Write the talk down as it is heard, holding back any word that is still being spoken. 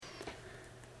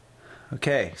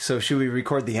Okay, so should we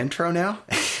record the intro now?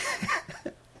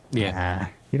 Yeah,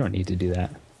 you don't need to do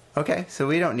that. Okay, so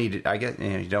we don't need it. I guess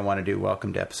you don't want to do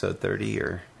welcome to episode 30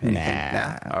 or anything.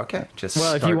 Nah. Okay, just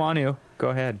if you want to, go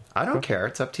ahead. I don't care.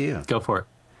 It's up to you. Go for it.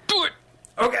 Do it.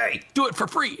 Okay, Do it for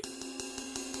free.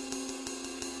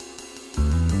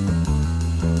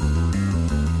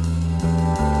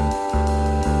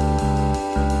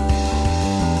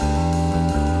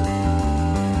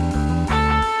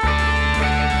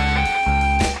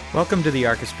 Welcome to the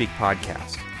Archispeak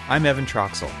podcast. I'm Evan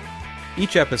Troxel.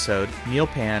 Each episode, Neil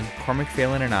Pan, Cormac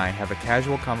Phelan, and I have a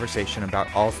casual conversation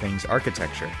about all things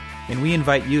architecture, and we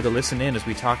invite you to listen in as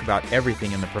we talk about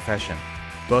everything in the profession,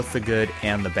 both the good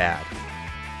and the bad.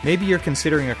 Maybe you're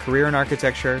considering a career in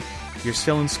architecture, you're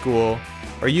still in school,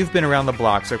 or you've been around the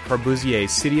blocks of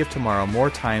Corbusier's City of Tomorrow more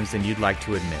times than you'd like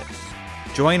to admit.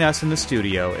 Join us in the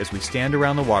studio as we stand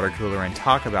around the water cooler and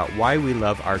talk about why we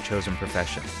love our chosen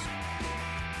profession.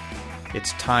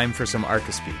 It's time for some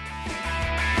Archispeak.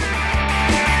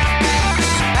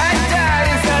 I died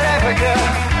in South Africa.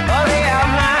 All the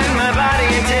outline, my body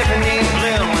in Tiffany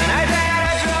blue. When I died,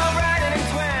 I drove riding and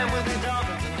swam with the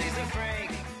dolphins and Lisa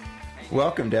Frank.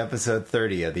 welcome to episode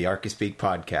 30 of the Archispeak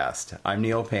podcast. I'm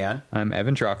Neil Pan. I'm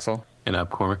Evan Troxel. And I'm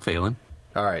Cormac Phelan.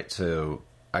 All right, so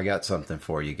I got something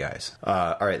for you guys.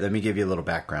 All right, let me give you a little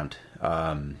background.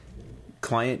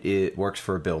 Client works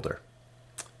for a builder.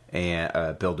 And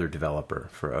a builder developer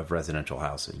of residential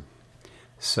housing.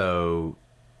 So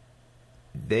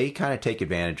they kind of take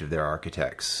advantage of their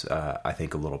architects, I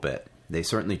think, a little bit. They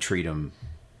certainly treat them,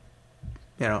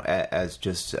 as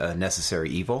just a necessary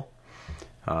evil,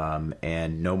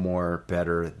 and no more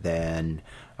better than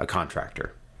a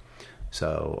contractor.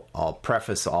 So I'll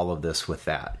preface all of this with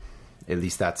that. At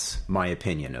least that's my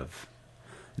opinion of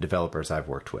developers I've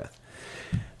worked with.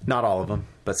 Not all of them,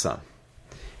 but some.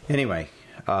 Anyway,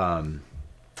 I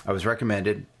was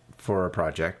recommended for a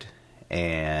project,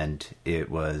 and it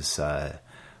was a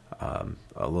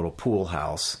little pool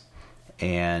house.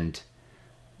 And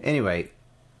anyway,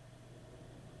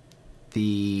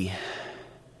 the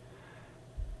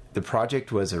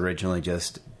project was originally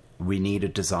just, we need a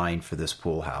design for this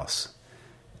pool house.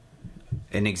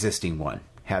 An existing one.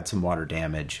 Had some water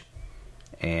damage.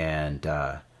 And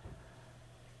so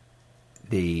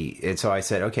I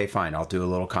said, okay, fine, I'll do a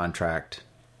little contract.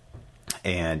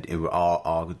 And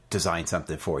I'll design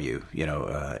something for you,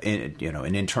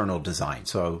 an internal design.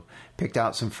 So picked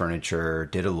out some furniture,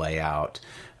 did a layout,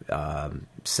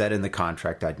 said in the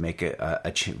contract I'd make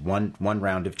one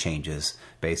round of changes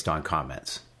based on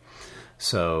comments.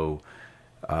 So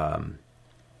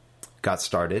got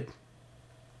started,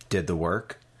 did the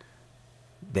work.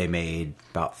 They made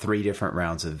about 3 different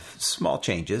rounds of small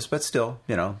changes, but still,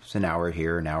 it's an hour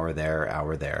here, an hour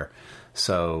there.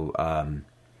 So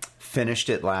finished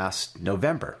it last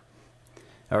November,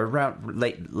 or around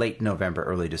late November,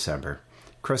 early December.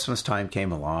 Christmas time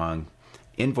came along,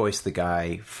 invoiced the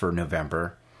guy for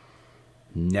November,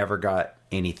 never got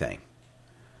anything.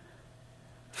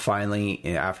 Finally,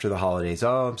 after the holidays,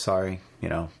 oh, I'm sorry,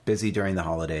 busy during the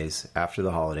holidays, after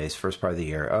the holidays, first part of the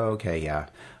year, oh, okay, yeah.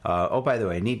 Oh, by the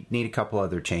way, need a couple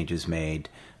other changes made,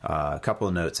 a couple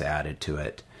of notes added to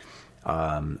it.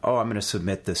 I'm going to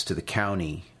submit this to the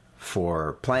county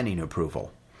for planning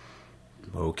approval.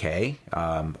 Okay.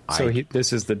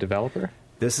 This is the developer?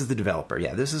 This is the developer.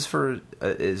 Yeah, this is for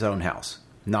his own house,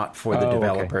 not for the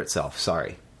developer itself.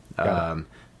 Sorry.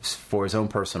 For his own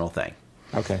personal thing.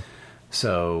 Okay.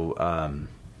 So,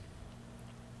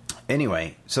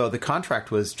 anyway, so the contract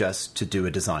was just to do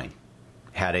a design.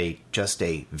 Had just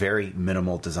a very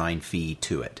minimal design fee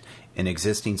to it. An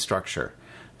existing structure.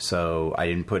 So I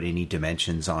didn't put any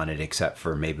dimensions on it except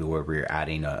for maybe where we were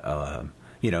adding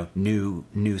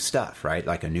new stuff, right?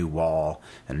 Like a new wall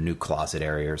and a new closet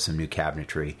area or some new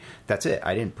cabinetry. That's it.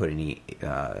 I didn't put any,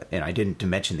 and I didn't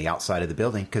dimension the outside of the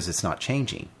building because it's not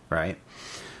changing, right?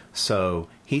 So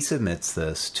he submits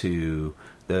this to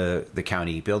the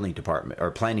county building department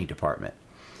or planning department,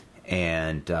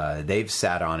 and they've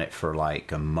sat on it for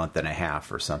like a month and a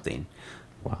half or something.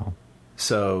 Wow.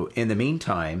 So in the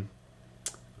meantime,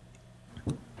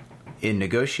 in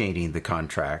negotiating the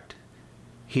contract,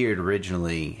 he had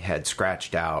originally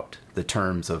scratched out the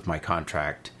terms of my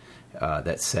contract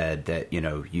that said that,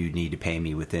 you need to pay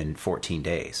me within 14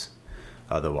 days.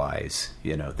 Otherwise,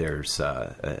 there's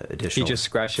additional He just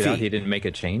scratched it out? He didn't make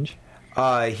a change?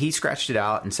 He scratched it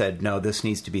out and said, no, this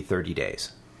needs to be 30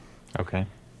 days. Okay.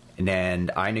 And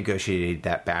I negotiated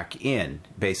that back in,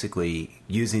 basically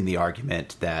using the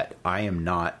argument that I am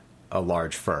not a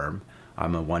large firm.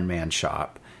 I'm a one-man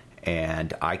shop.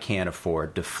 And I can't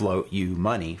afford to float you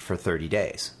money for 30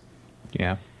 days.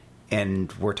 Yeah.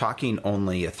 And we're talking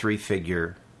only a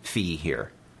 3-figure fee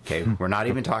here. Okay, we're not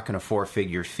even talking a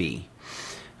 4-figure fee.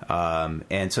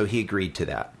 And so he agreed to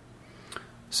that.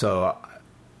 So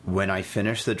when I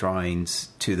finished the drawings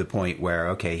to the point where,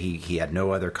 okay, he had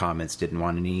no other comments, didn't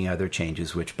want any other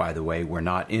changes, which, by the way, were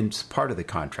not in part of the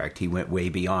contract. He went way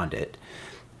beyond it.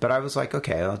 But I was like,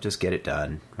 okay, I'll just get it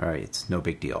done. All right, it's no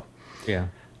big deal. Yeah.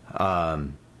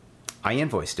 I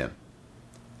invoiced him.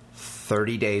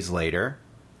 30 days later,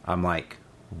 I'm like,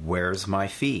 where's my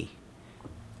fee?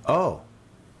 Oh,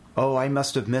 I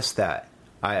must have missed that.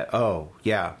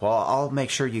 Yeah, well, I'll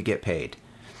make sure you get paid.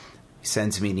 He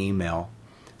sends me an email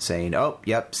saying, oh,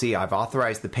 yep, see, I've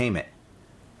authorized the payment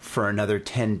for another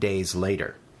 10 days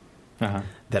later.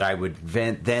 That I would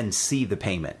then see the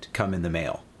payment come in the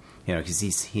mail. You know, because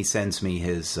he sends me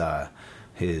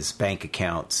his bank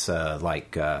account's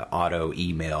auto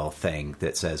email thing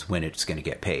that says when it's going to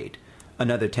get paid.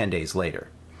 Another 10 days later.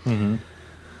 Mm-hmm.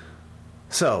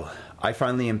 So I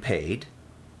finally am paid.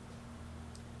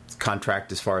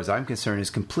 Contract, as far as I'm concerned, is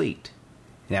complete.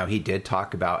 Now, he did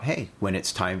talk about, hey, when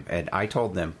it's time, and I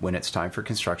told them, when it's time for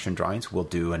construction drawings, we'll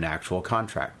do an actual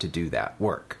contract to do that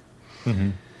work.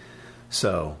 Mm-hmm.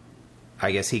 So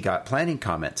I guess he got planning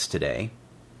comments today,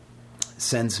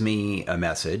 sends me a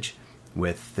message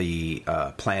with the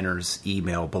planner's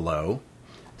email below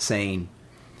saying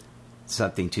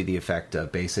something to the effect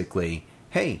of basically,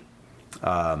 hey,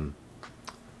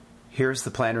 here's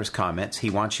the planner's comments. He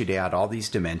wants you to add all these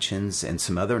dimensions and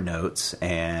some other notes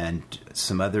and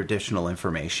some other additional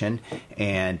information.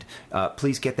 And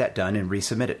please get that done and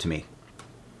resubmit it to me.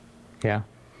 Yeah.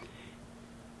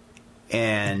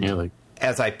 And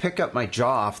as I pick up my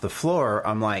jaw off the floor,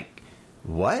 I'm like,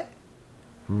 what?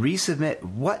 Resubmit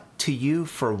what to you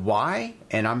for why?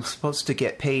 And I'm supposed to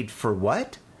get paid for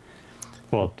what?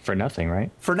 Well, for nothing,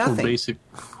 right? For nothing. Well,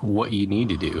 what you need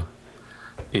to do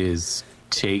is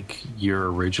take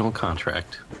your original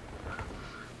contract,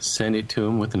 send it to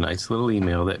him with a nice little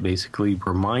email that basically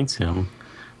reminds him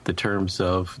the terms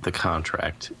of the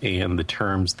contract and the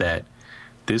terms that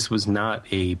this was not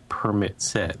a permit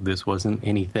set. This wasn't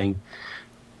anything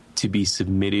to be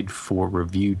submitted for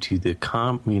review to the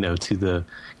to the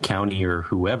county or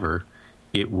whoever.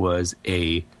 It was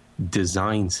a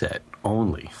design set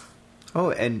only.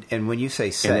 Oh, and when you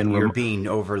say set, you're being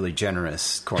overly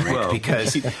generous, Cormac,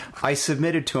 because I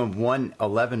submitted to him one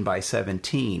 11 by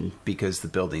 17 because the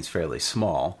building's fairly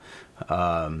small,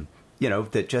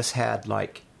 that just had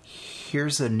like,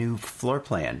 here's a new floor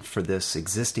plan for this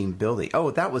existing building.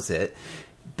 Oh, that was it.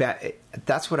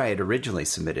 That's what I had originally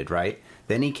submitted, right?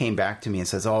 Then he came back to me and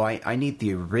says, oh, I need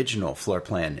the original floor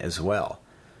plan as well.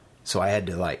 So I had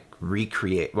to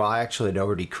recreate. Well, I actually had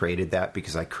already created that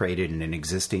because I created an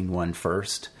existing one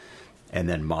first and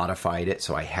then modified it.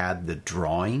 So I had the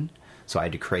drawing. So I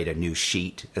had to create a new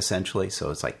sheet essentially.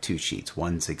 So it's like 2 sheets.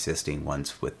 One's existing,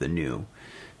 one's with the new.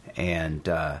 And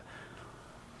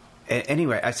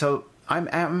anyway, so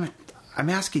I'm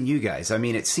asking you guys. I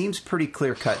mean, it seems pretty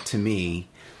clear cut to me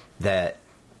that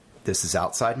this is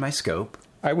outside my scope.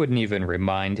 I wouldn't even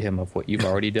remind him of what you've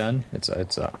already done. It's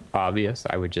obvious.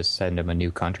 I would just send him a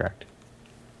new contract.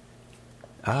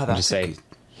 Oh, that's just say,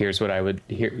 here's what I would.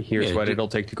 Here's what it'll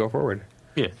take to go forward.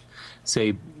 Yeah,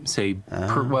 say.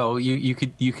 You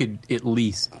could at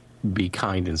least be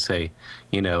kind and say,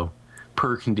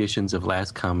 per conditions of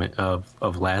last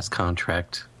last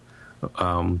contract,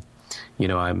 I'm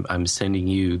sending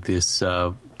you this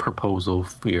proposal,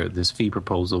 this fee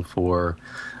proposal for,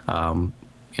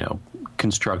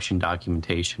 construction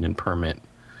documentation and permit,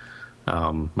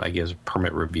 I guess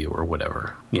permit review or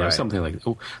whatever, right. something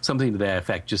to that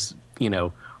effect. Just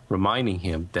reminding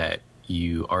him that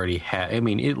you already have. I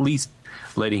mean, at least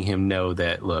letting him know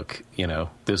that look,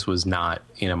 this was not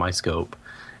my scope,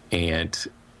 and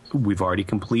we've already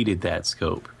completed that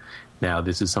scope. Now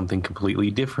this is something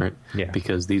completely different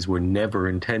because these were never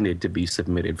intended to be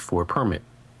submitted for permit.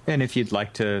 And if you'd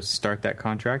like to start that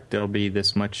contract, there'll be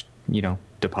this much,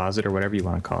 deposit or whatever you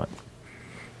want to call it.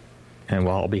 And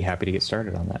I'll be happy to get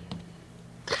started on that.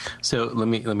 So let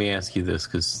me ask you this,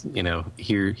 because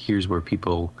here's where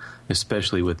people,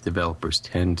 especially with developers,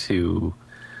 tend to,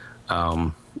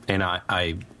 and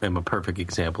I am a perfect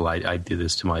example. I did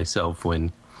this to myself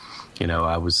when,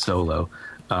 I was solo.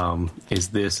 Is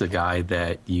this a guy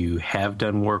that you have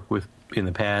done work with in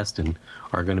the past and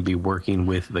are going to be working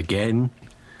with again?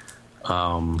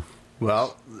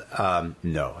 No, I've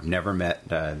never met,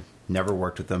 never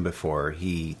worked with them before.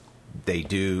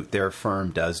 Their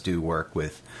firm does do work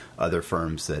with other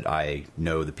firms that I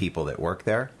know the people that work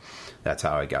there. That's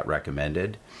how I got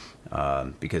recommended.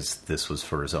 because this was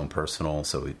for his own personal.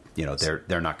 So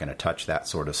they're not going to touch that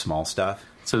sort of small stuff.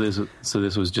 So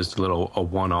this was just a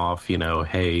one-off.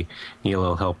 Hey, Neil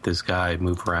will help this guy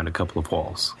move around a couple of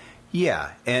walls.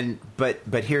 Yeah,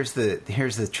 but here's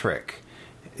the trick.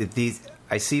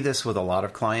 I see this with a lot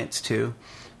of clients too,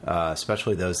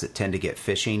 especially those that tend to get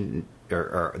fishing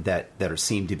or that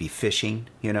seem to be fishing,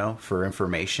 for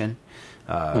information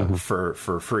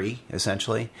for free,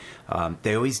 essentially.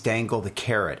 They always dangle the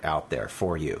carrot out there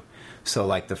for you. So,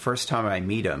 like the first time I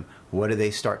meet them, what do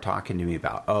they start talking to me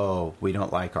about? Oh, we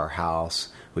don't like our house.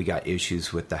 We got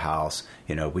issues with the house.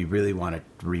 We really want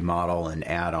to remodel and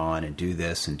add on and do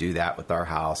this and do that with our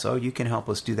house. Oh, you can help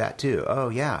us do that too. Oh,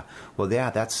 yeah. Well,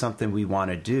 yeah, that's something we want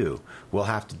to do. We'll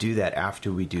have to do that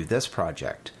after we do this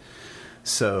project.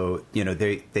 So,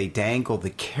 they dangle the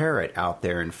carrot out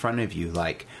there in front of you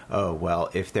like, oh,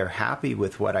 well, if they're happy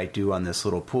with what I do on this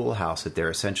little pool house that they're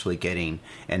essentially getting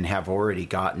and have already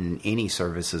gotten any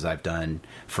services I've done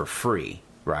for free,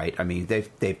 right? I mean,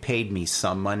 they've paid me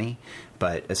some money,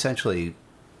 but essentially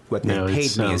what they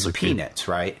paid me is peanuts,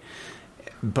 right?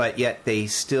 But yet they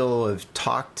still have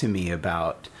talked to me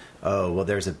about, oh, well,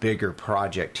 there's a bigger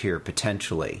project here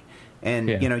potentially.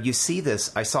 And, you see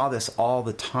this, I saw this all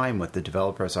the time with the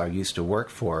developers I used to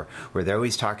work for, where they're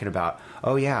always talking about,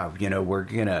 oh, yeah, we're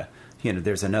going to,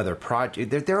 there's another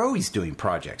project. They're always doing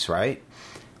projects, right?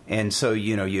 And so,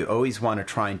 you always want to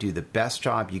try and do the best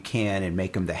job you can and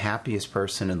make them the happiest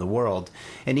person in the world.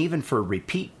 And even for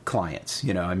repeat clients,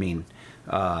 you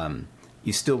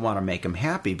still want to make them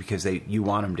happy because you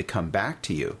want them to come back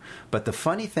to you. But the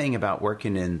funny thing about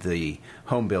working in the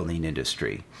home building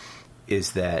industry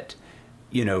is that,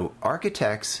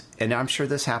 architects, and I'm sure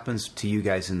this happens to you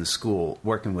guys in the school,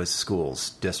 working with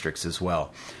schools, districts as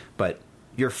well, but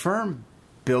your firm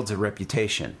builds a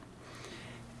reputation.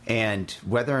 And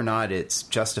whether or not it's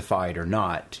justified or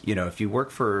not, if you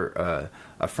work for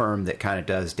a firm that kind of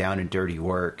does down and dirty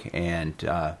work and,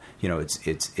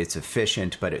 it's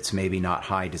efficient, but it's maybe not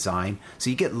high design, so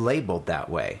you get labeled that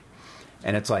way.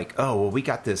 And it's like, oh, well, we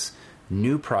got this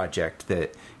new project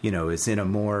that, is in a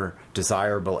more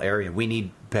desirable area. We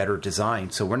need better design,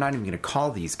 so we're not even going to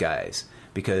call these guys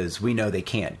because we know they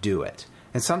can't do it.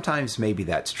 And sometimes maybe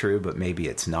that's true, but maybe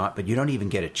it's not. But you don't even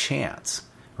get a chance,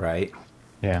 right?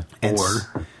 Yeah.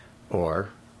 Or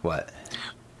what?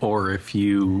 Or if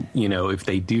if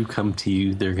they do come to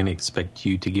you, they're going to expect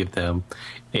you to give them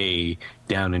a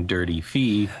down and dirty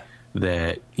fee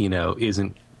that,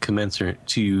 isn't commensurate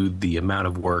to the amount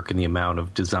of work and the amount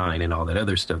of design and all that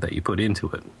other stuff that you put into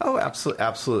it. Oh,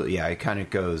 absolutely. Yeah, it kind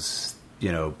of goes,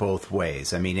 both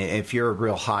ways. I mean, if you're a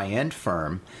real high-end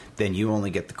firm, then you only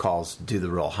get the calls to do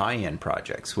the real high-end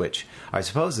projects, which I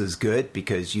suppose is good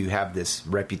because you have this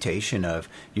reputation of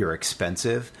you're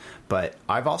expensive. But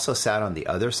I've also sat on the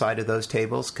other side of those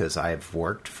tables because I've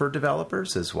worked for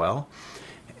developers as well.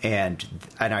 And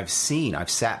I've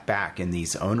sat back in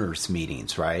these owners'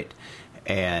 meetings, right?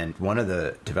 And one of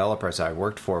the developers I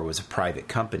worked for was a private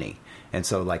company. And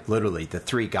so, like, literally the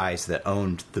three guys that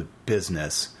owned the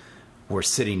business were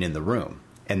sitting in the room.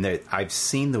 And I've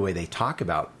seen the way they talk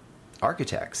about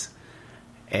architects.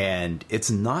 And it's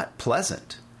not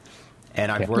pleasant.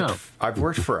 And I've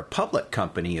worked for a public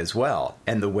company as well.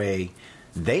 And the way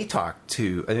they talk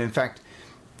to... And in fact,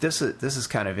 this is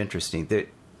kind of interesting.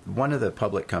 One of the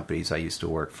public companies I used to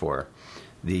work for,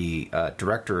 the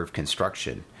director of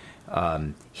construction...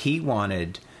 he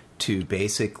wanted to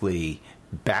basically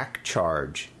back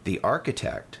charge the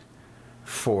architect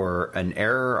for an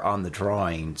error on the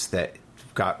drawings that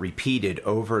got repeated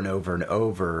over and over and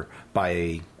over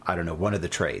by, I don't know, one of the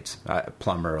trades,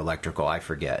 plumber, electrical, I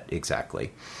forget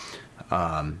exactly.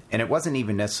 And it wasn't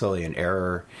even necessarily an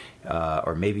error,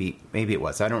 or maybe it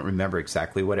was. I don't remember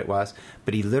exactly what it was.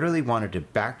 But he literally wanted to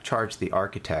back charge the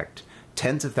architect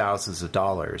tens of thousands of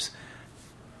dollars.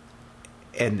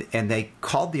 And they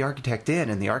called the architect in,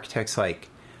 and the architect's like,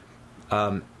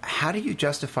 how do you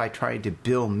justify trying to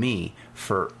bill me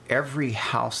for every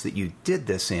house that you did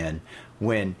this in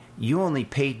when you only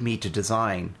paid me to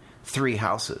design 3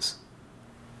 houses?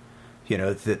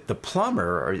 The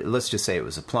plumber, or let's just say it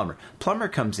was a plumber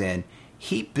comes in,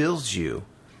 he bills you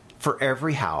for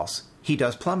every house he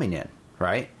does plumbing in,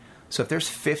 right? So if there's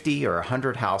 50 or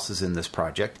 100 houses in this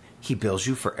project, he bills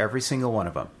you for every single one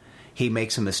of them. He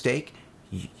makes a mistake,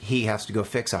 he has to go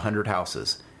fix 100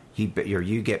 houses.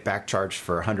 You get back charged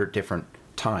for 100 different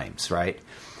times, right?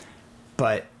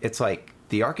 But it's like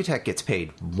the architect gets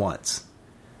paid once.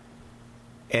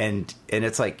 And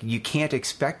it's like, you can't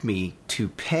expect me to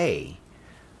pay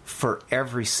for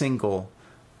every single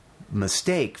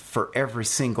mistake for every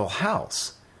single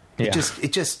house. Yeah.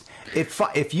 It just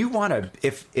if you want to,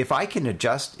 if I can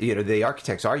adjust, the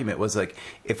architect's argument was like,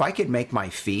 if I could make my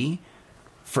fee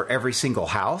for every single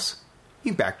house,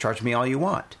 you can backcharge me all you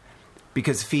want,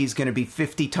 because the fee is going to be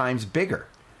 50 times bigger,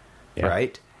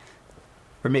 right?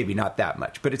 Or maybe not that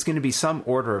much, but it's going to be some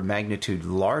order of magnitude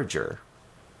larger.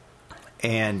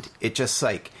 And it just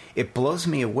it blows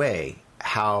me away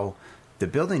how the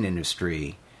building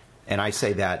industry, and I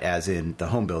say that as in the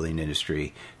home building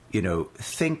industry,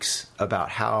 thinks about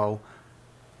how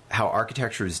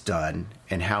architecture is done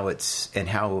and how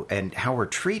we're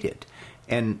treated.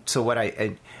 And so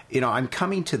I'm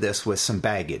coming to this with some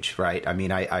baggage, right? I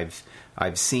mean, I've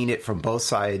seen it from both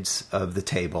sides of the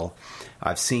table.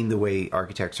 I've seen the way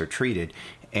architects are treated,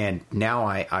 and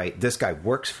now this guy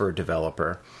works for a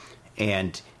developer,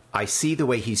 and I see the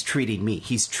way he's treating me.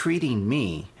 He's treating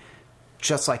me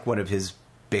just like one of his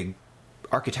big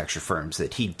architecture firms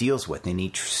that he deals with, and he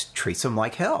treats them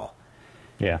like hell.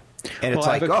 Yeah. And it's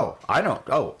I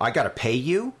got to pay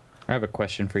you? I have a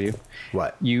question for you.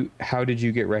 What? How did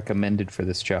you get recommended for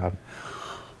this job?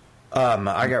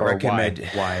 I got recommended.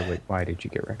 Why did you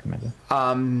get recommended?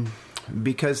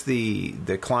 Because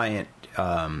the client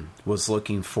was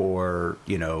looking for,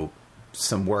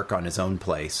 some work on his own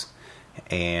place,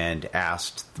 and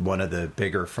asked one of the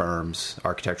bigger firms,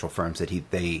 architectural firms that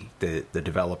the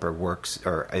developer works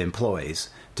or employs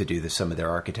to do some of their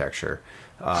architecture,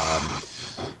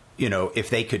 if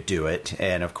they could do it.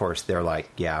 And of course they're like,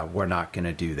 yeah, we're not going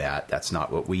to do that. That's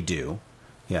not what we do.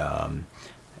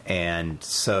 And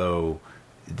so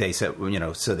they said,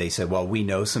 well, we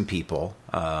know some people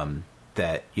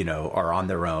that are on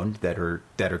their own, that are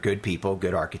good people,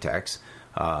 good architects,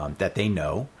 that they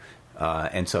know.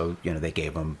 And so, they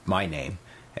gave him my name.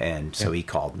 And so he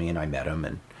called me, and I met him,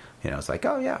 and, it's like,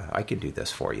 oh, yeah, I can do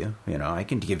this for you. I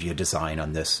can give you a design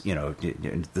on this,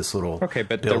 this little Okay,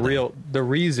 but building. the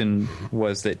reason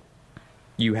was that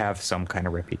you have some kind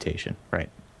of reputation, right?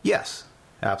 Yes,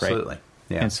 absolutely. Right?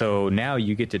 Yeah. And so now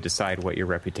you get to decide what your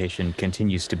reputation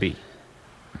continues to be,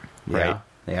 right?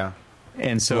 Yeah.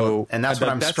 And so, and that's what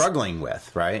I'm struggling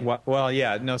with, right? Well,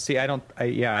 yeah. No, see, I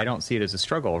don't see it as a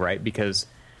struggle, right? Because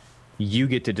you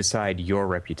get to decide your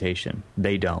reputation.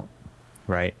 They don't,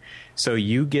 right? So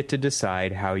you get to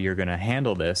decide how you're going to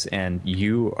handle this, and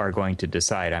you are going to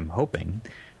decide, I'm hoping,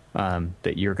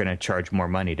 that you're going to charge more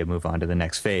money to move on to the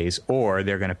next phase, or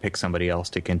they're going to pick somebody else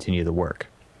to continue the work.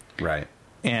 Right.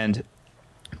 And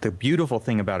the beautiful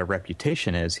thing about a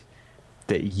reputation is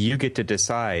that you get to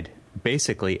decide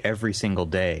basically every single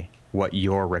day what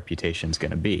your reputation is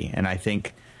going to be. And I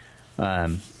think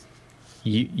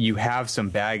you have some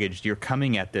baggage. You're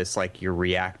coming at this like you're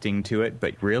reacting to it,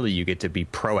 but really you get to be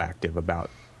proactive about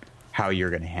how you're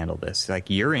going to handle this. Like,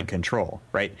 you're in control,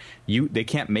 right? They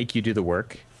can't make you do the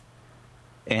work.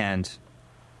 And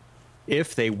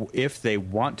if they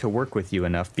want to work with you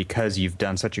enough because you've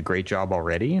done such a great job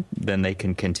already, then they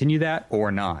can continue that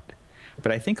or not.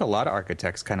 But I think a lot of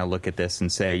architects kind of look at this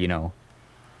and say,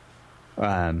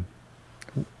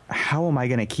 how am I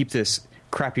going to keep this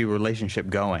crappy relationship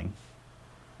going,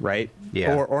 right?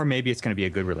 Yeah. Or maybe it's going to be a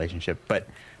good relationship, but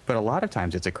a lot of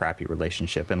times it's a crappy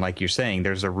relationship. And like you're saying,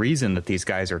 there's a reason that these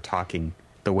guys are talking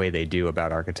the way they do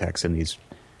about architects in these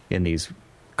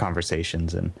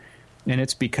conversations, and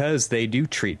it's because they do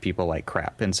treat people like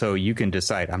crap. And so you can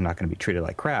decide, I'm not going to be treated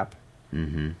like crap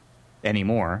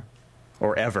anymore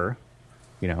or ever.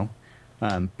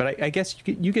 But I guess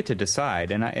you get to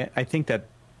decide, and I think that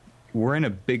we're in a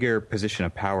bigger position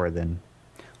of power than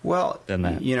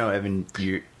that. Evan,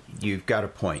 you've got a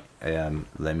point.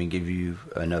 Let me give you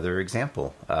another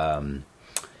example.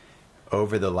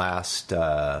 Over the last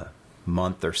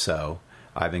month or so,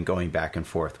 I've been going back and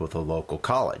forth with a local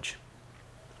college,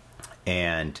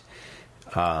 and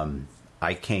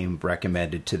I came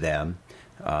recommended to them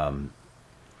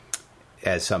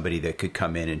as somebody that could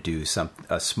come in and do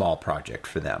a small project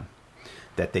for them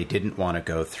that they didn't want to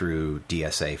go through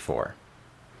DSA for.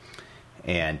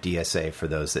 And DSA, for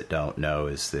those that don't know,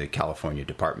 is the California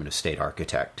Department of State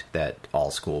Architect that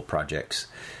all school projects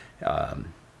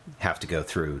have to go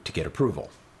through to get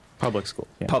approval. Public school.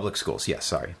 Yeah. Public schools, yes,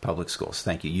 sorry. Public schools,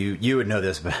 thank you. You would know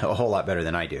this a whole lot better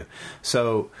than I do.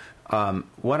 So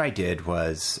what I did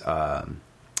was a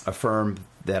firm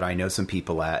that I know some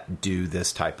people at do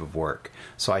this type of work.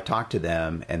 So I talked to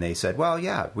them, and they said, well,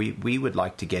 yeah, we would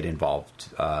like to get involved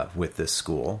with this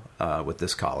school, with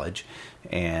this college.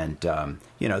 And,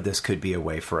 this could be a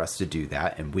way for us to do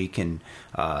that. And we can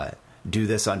do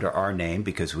this under our name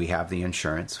because we have the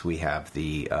insurance, we have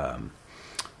the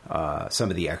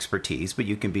some of the expertise, but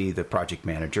you can be the project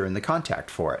manager and the contact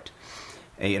for it.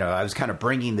 And, I was kind of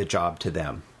bringing the job to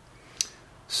them.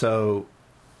 So,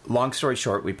 long story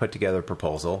short, we put together a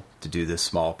proposal to do this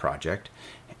small project.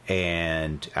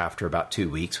 And after about 2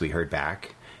 weeks, we heard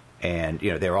back. And,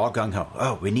 they were all gung-ho.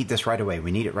 Oh, we need this right away.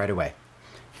 We need it right away.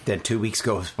 Then 2 weeks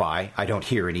goes by. I don't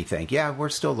hear anything. Yeah, we're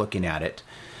still looking at it.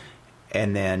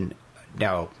 And then,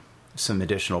 now, some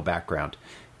additional background.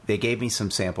 They gave me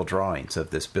some sample drawings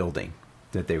of this building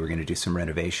that they were going to do some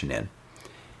renovation in.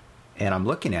 And I'm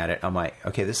looking at it. I'm like,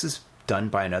 okay, this is done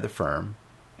by another firm.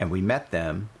 And we met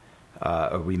them.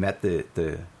 Or we met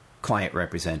the client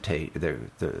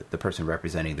the person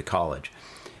representing the college.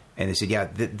 And they said, yeah,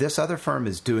 this other firm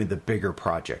is doing the bigger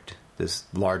project, this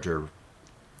larger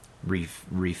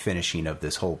refinishing of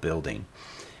this whole building.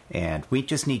 And we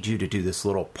just need you to do this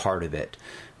little part of it.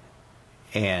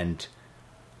 And,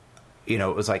 it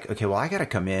was like, okay, well, I got to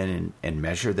come in and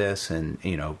measure this and,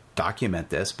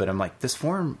 document this. But I'm like, this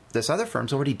other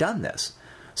firm's already done this.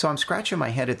 So I'm scratching my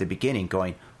head at the beginning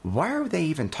going, why are they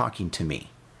even talking to me?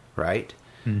 Right?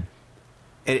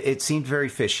 It seemed very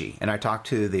fishy. And I talked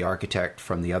to the architect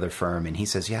from the other firm, and he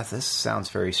says, yeah, this sounds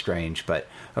very strange, but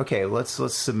okay, let's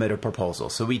submit a proposal.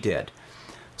 So we did.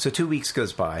 So 2 weeks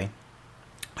goes by.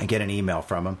 I get an email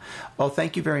from him. Oh,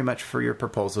 thank you very much for your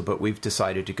proposal, but we've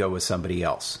decided to go with somebody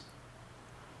else.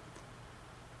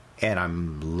 And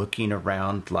I'm looking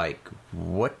around like,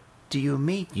 what do you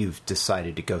mean you've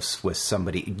decided to go with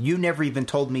somebody? You never even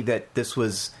told me that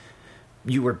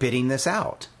you were bidding this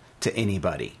out to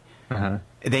anybody. Uh-huh.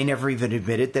 They never even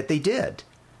admitted that they did.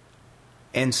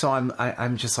 And so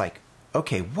I'm just like,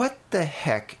 okay, what the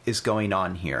heck is going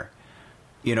on here?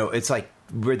 It's like,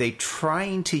 were they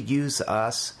trying to use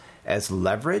us as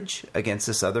leverage against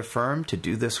this other firm to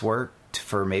do this work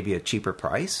for maybe a cheaper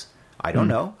price? I don't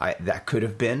know. That could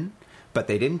have been, but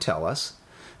they didn't tell us.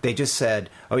 They just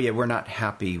said, oh, yeah, we're not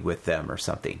happy with them or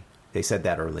something. They said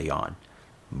that early on.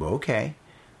 Okay.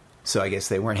 So I guess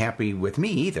they weren't happy with me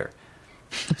either.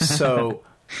 So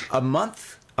a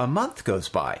month goes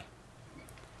by.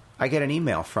 I get an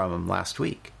email from them last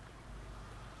week.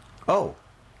 Oh,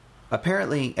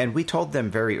 apparently, and we told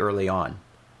them very early on,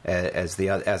 as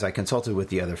I consulted with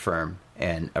the other firm,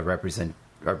 and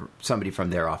somebody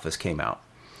from their office came out.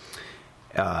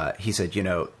 He said,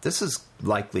 this is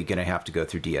likely going to have to go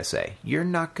through DSA. You're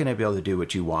not going to be able to do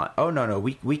what you want. Oh, no,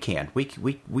 we can. We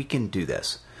can do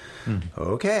this.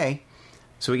 Okay.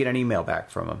 So we get an email back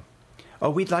from him. Oh,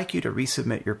 we'd like you to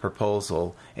resubmit your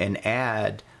proposal and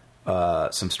add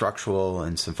some structural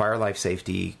and some fire life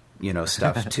safety,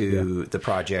 stuff to the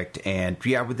project. And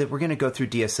yeah, we're going to go through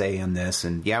DSA on this.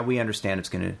 And yeah, we understand it's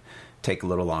going to take a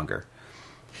little longer.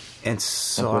 And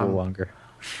so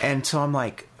I'm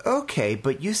like, okay,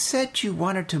 but you said you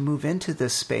wanted to move into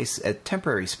this space, a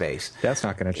temporary space. That's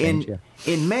not going to change,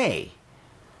 in May.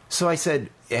 So I said,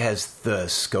 has the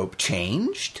scope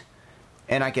changed?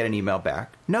 And I get an email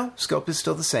back. No, scope is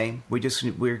still the same. We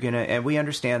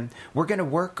understand we're going to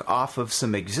work off of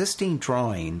some existing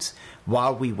drawings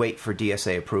while we wait for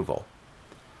DSA approval.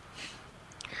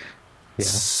 Yeah.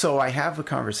 So I have a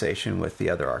conversation with the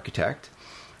other architect,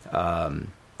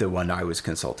 the one I was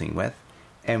consulting with,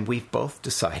 and we've both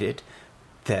decided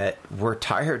that we're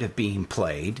tired of being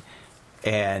played,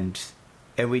 and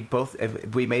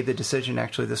we made the decision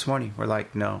actually this morning. We're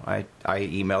like, no, I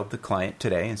emailed the client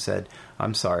today and said,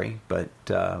 I'm sorry, but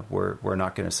we're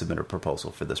not going to submit a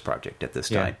proposal for this project at this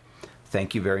time.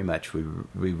 Thank you very much.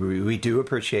 We do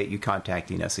appreciate you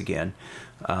contacting us again,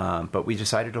 but we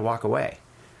decided to walk away.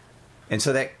 And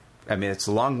so it's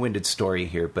a long-winded story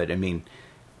here, but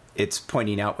it's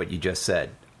pointing out what you just said.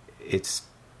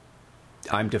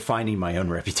 I'm defining my own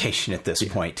reputation at this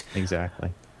point.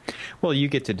 Exactly. Well, you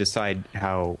get to decide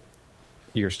how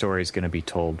your story is going to be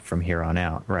told from here on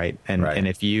out, right? And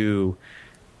if you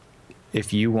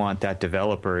want that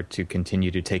developer to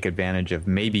continue to take advantage of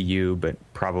maybe you, but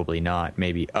probably not,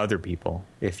 maybe other people,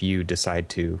 if you decide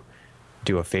to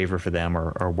do a favor for them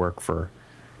or work for,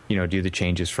 do the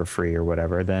changes for free or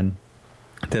whatever, then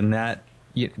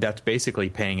that's basically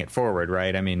paying it forward,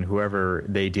 right? Whoever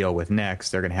they deal with next,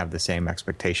 they're going to have the same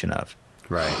expectation of.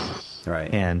 Right.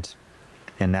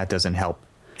 And that doesn't help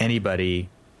anybody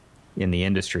in the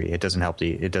industry. It doesn't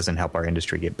help our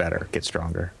industry get better, get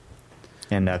stronger.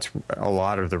 And that's a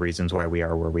lot of the reasons why we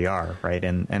are where we are, right?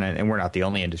 And we're not the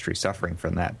only industry suffering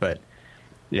from that. But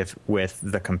if with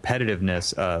the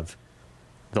competitiveness of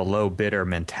the low bidder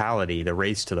mentality, the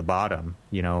race to the bottom,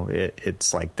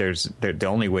 it's like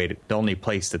the only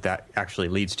place that actually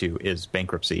leads to is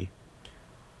bankruptcy,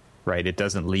 right? It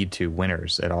doesn't lead to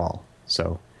winners at all.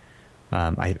 So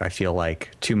I feel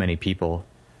like too many people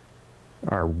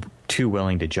are too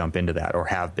willing to jump into that, or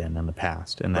have been in the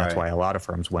past, and that's why a lot of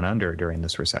firms went under during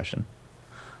this recession.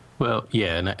 Well,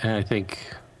 yeah, and I think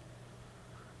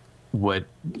what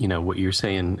you're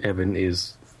saying, Evan,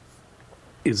 is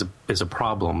a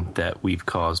problem that we've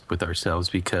caused with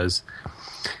ourselves, because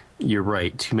you're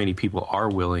right. Too many people are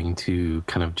willing to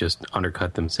kind of just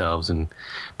undercut themselves and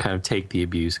kind of take the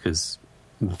abuse because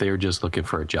they're just looking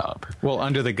for a job. Well,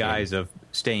 under the guise of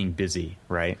staying busy,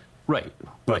 right? Right.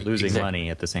 But Right. losing Exactly. money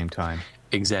at the same time.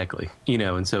 Exactly.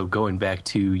 And so going back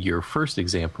to your first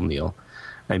example, Neil,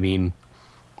 I mean,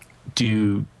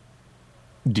 do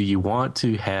you want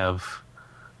to have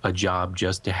a job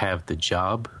just to have the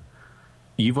job?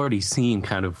 You've already seen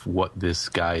kind of what this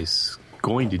guy's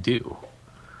going to do.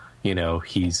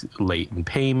 He's late in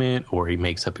payment, or he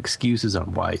makes up excuses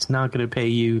on why he's not going to pay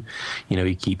you.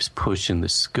 He keeps pushing the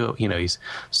scope. He's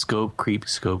scope creep.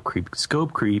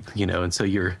 And so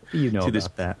you're You know to this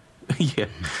about that. yeah.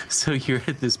 So you're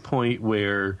at this point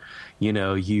where,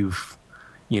 he's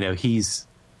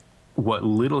what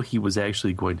little he was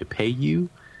actually going to pay you.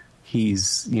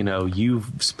 He's,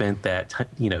 you've spent that,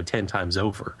 10 times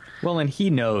over. Well, and he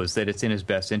knows that it's in his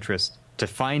best interest to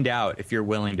find out if you're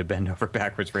willing to bend over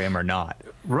backwards for him or not.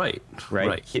 Right.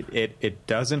 Right. It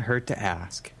doesn't hurt to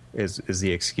ask is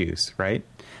the excuse, right?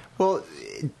 Well,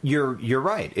 you're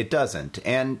right. It doesn't.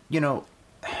 And,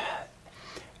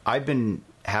 I've been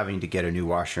having to get a new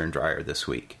washer and dryer this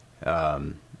week,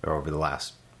 or over the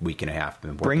last week and a half. I've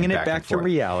been working Bringing it back back and to forth.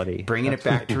 reality. Bringing it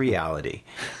back to reality.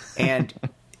 And,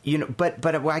 but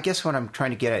I guess what I'm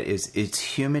trying to get at is it's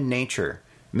human nature.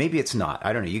 Maybe it's not.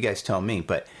 I don't know. You guys tell me.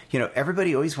 But,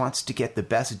 everybody always wants to get the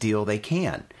best deal they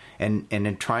can. And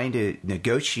in trying to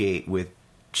negotiate with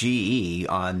GE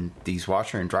on these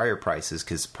washer and dryer prices,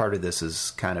 because part of this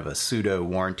is kind of a pseudo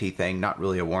warranty thing, not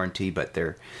really a warranty, but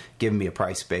they're giving me a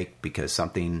price break because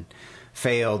something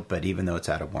failed, but even though it's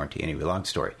out of warranty. Anyway, long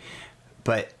story.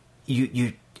 But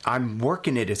I'm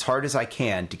working it as hard as I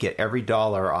can to get every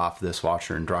dollar off this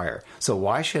washer and dryer. So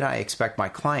why should I expect my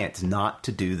clients not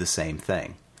to do the same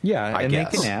thing? Yeah, I and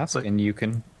guess. they can ask, and you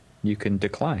can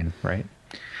decline, right?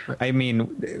 I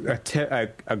mean,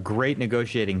 a great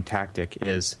negotiating tactic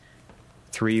is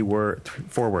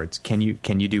 4 words. Can you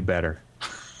do better?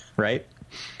 Right?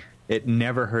 It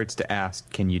never hurts to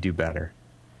ask, can you do better?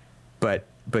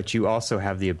 But you also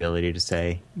have the ability to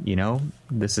say,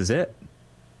 this is it.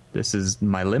 This is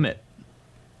my limit.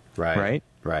 Right.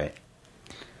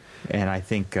 And I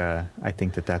think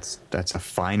that's a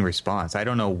fine response. I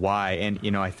don't know why,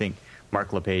 and I think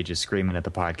Mark LePage is screaming at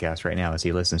the podcast right now as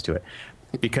he listens to it,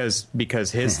 because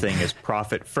his thing is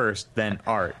profit first, then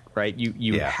art. Right?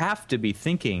 You have to be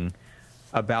thinking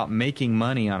about making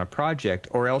money on a project,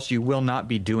 or else you will not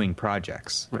be doing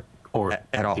projects Or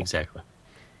at all. Exactly.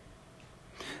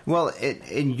 Well,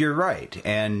 and you're right.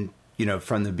 And,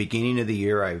 from the beginning of the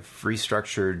year, I've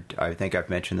restructured, I think I've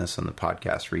mentioned this on the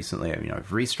podcast recently. I've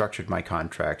restructured my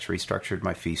contracts, restructured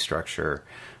my fee structure.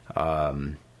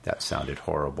 That sounded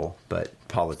horrible, but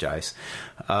apologize.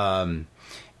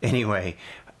 Anyway,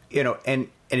 and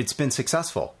it's been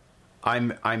successful.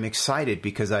 I'm excited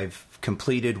because I've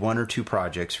completed 1 or 2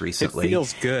 projects recently. It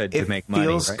feels good to make money. It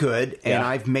feels right? good, and Yeah.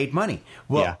 I've made money.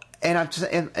 Well, Yeah. and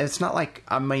it's not like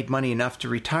I made money enough to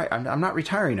retire. I'm not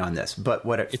retiring on this, but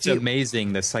what It's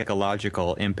amazing the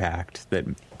psychological impact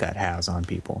that has on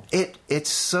people. It's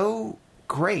so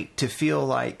great to feel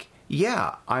like,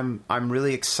 yeah, I'm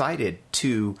really excited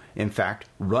to, in fact,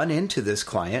 run into this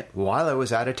client while I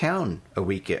was out of town a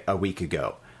week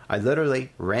ago. I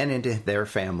literally ran into their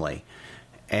family,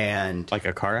 and Like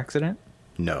a car accident?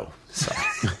 no, sorry,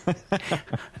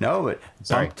 no, but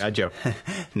Sorry, bumped. bad joke.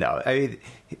 No, I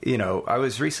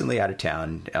was recently out of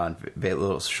town on a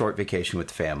little short vacation with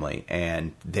the family,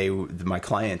 and my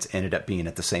clients ended up being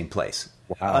at the same place.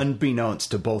 Wow.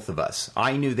 Unbeknownst to both of us.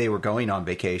 I knew they were going on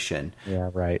vacation, Yeah,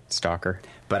 right. Stalker.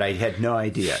 but I had no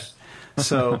idea.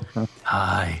 So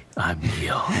Hi, I'm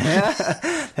Neil.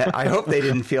 I hope they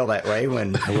didn't feel that way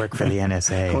when I work for the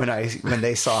NSA. when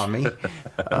they saw me.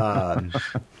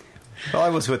 Well, I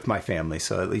was with my family,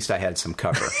 so at least I had some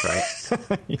cover,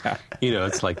 right? Yeah.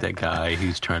 It's like that guy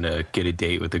who's trying to get a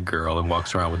date with a girl and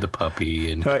walks around with a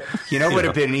puppy. And But would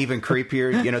have been even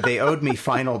creepier. They owed me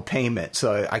final payment,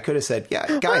 so I could have said,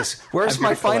 "Yeah, guys, where's I'm my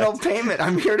here to final collect." payment?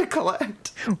 I'm here to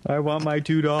collect." I want my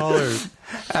 $2.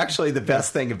 Actually, the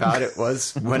best thing about it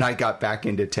was when I got back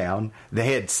into town,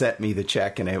 they had sent me the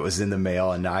check, and it was in the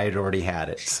mail, and I had already had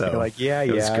it. So You're like,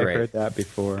 it was I've great. heard that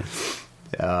before.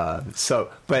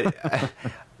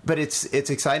 But it's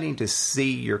exciting to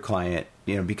see your client,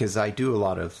 because I do a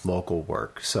lot of local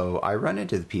work. So I run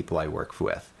into the people I work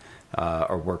with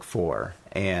or work for,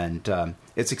 and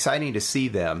it's exciting to see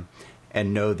them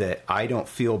and know that I don't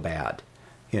feel bad.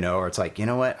 or it's like, you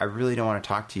know what, I really don't want to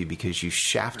talk to you because you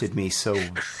shafted me so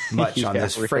much on Yeah,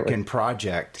 this really. frickin'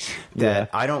 project that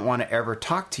I don't want to ever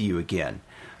talk to you again.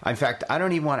 In fact, I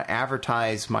don't even want to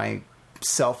advertise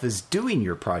myself as doing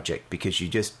your project because you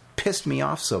just pissed me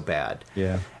off so bad.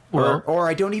 Yeah. Or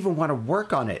I don't even want to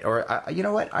work on it. Or, you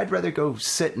know what? I'd rather go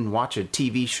sit and watch a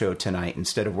TV show tonight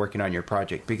instead of working on your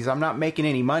project because I'm not making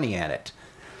any money at it.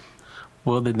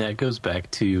 Well, then that goes back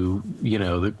to,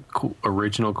 the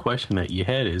original question that you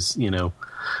had is,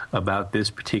 about this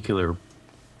particular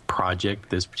project,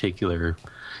 this particular,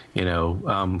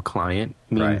 client.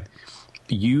 I mean, Right.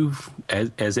 you've,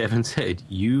 as Evan said,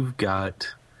 you've got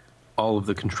all of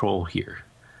the control here.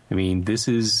 I mean, this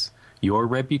is your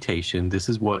reputation. This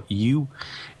is what you,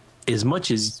 as much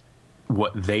as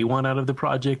what they want out of the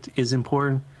project is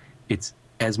important, it's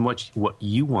as much what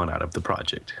you want out of the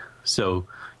project. So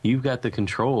you've got the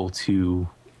control to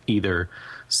either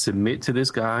submit to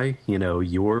this guy,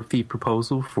 your fee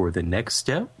proposal for the next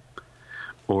step,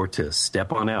 or to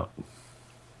step on out.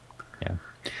 Yeah.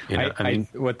 I mean,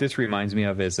 what this reminds me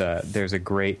of is there's a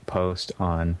great post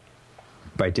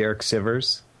by Derek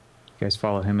Sivers. You guys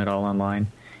follow him at all online?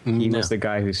 He No. was the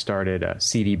guy who started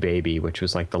CD Baby, which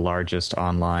was like the largest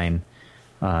online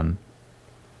kind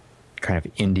of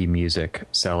indie music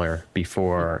seller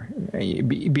before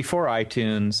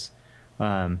iTunes.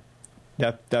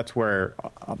 That's where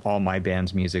all my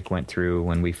band's music went through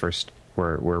when we first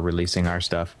were releasing our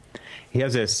stuff. He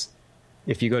has this.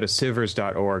 If you go to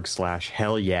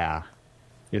sivers.org/hell yeah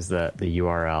is the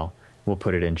URL. We'll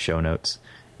put it in show notes.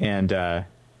 And the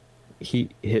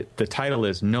title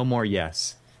is No More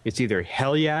Yes. It's either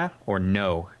hell yeah or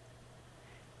no.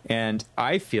 And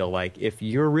I feel like if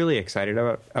you're really excited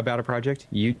about a project,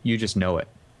 you just know it,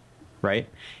 right?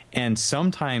 And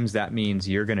sometimes that means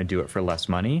you're going to do it for less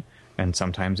money, and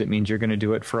sometimes it means you're going to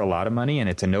do it for a lot of money, and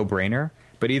it's a no-brainer.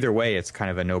 But either way, it's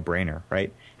kind of a no-brainer,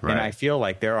 right? And I feel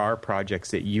like there are projects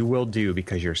that you will do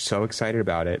because you're so excited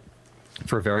about it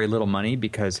for very little money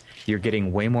because you're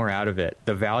getting way more out of it.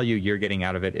 The value you're getting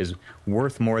out of it is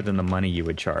worth more than the money you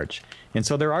would charge. And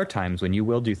so there are times when you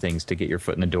will do things to get your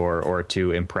foot in the door or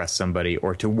to impress somebody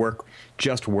or to work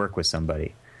with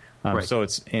somebody. Right. So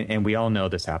and we all know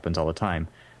this happens all the time.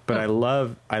 But I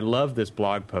love this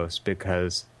blog post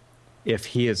because if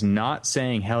he is not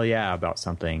saying hell yeah about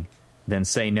something, then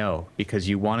say no, because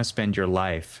you want to spend your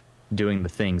life doing the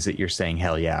things that you're saying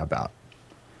hell yeah about.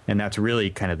 And that's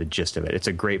really kind of the gist of it. It's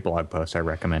a great blog post. I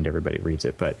recommend everybody reads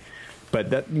it. But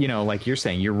that, like you're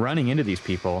saying, you're running into these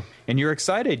people and you're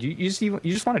excited. You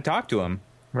just want to talk to them,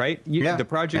 right? The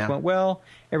project went well.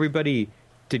 Everybody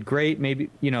did great. Maybe,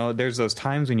 there's those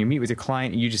times when you meet with your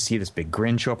client and you just see this big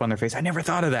grin show up on their face. I never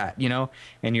thought of that,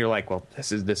 and you're like, well,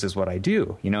 this is what I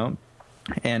do,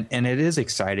 and it is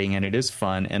exciting and it is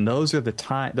fun. And those are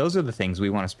the things we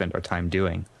want to spend our time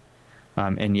doing.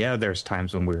 And there's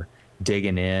times when we're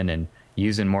digging in and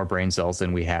using more brain cells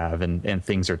than we have and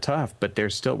things are tough, but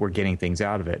we're getting things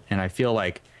out of it. And I feel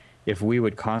like if we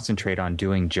would concentrate on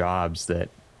doing jobs that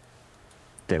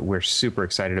we're super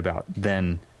excited about,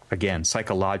 then again,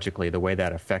 psychologically, the way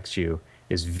that affects you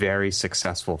is very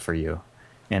successful for you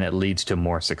and it leads to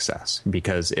more success.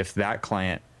 Because if that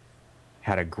client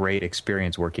had a great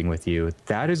experience working with you,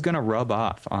 that is going to rub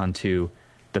off onto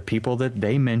the people that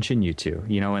they mention you to,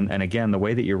 and again, the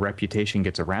way that your reputation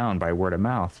gets around by word of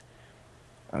mouth,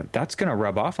 that's going to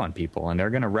rub off on people and they're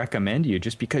going to recommend you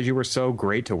just because you were so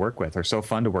great to work with or so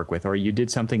fun to work with, or you did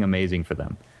something amazing for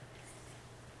them.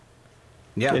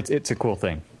 Yeah. It's a cool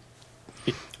thing.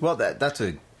 Well, that's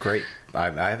a great, I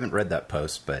haven't read that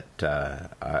post, but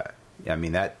I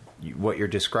mean, what you're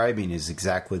describing is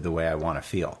exactly the way I want to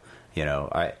feel.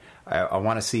 I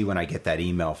want to see when I get that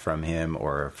email from him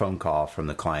or a phone call from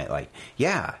the client, like,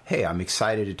 yeah, hey, I'm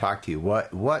excited to talk to you.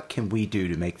 What can we do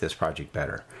to make this project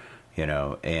better?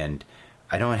 And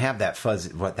I don't have that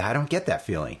fuzz. I don't get that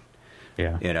feeling.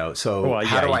 Yeah. So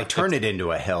how do I turn it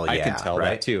into a hell yeah? I can tell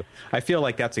that too. I feel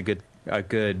like that's a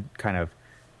good kind of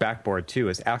backboard too,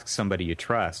 is ask somebody you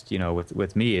trust.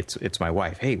 With me, it's my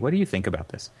wife. Hey, what do you think about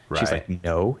this? Right. She's like,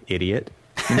 no, idiot.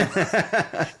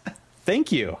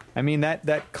 Thank you. I mean,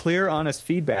 that clear, honest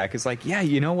feedback is like, yeah,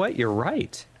 you know what? You're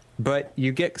right. But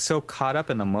you get so caught up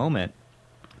in the moment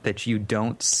that you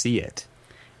don't see it.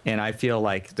 And I feel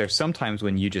like there's sometimes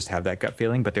when you just have that gut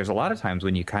feeling, but there's a lot of times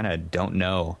when you kind of don't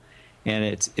know. And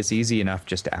it's easy enough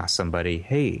just to ask somebody,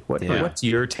 hey, what's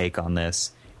your take on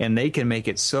this? And they can make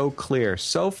it so clear,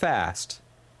 so fast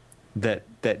that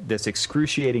this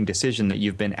excruciating decision that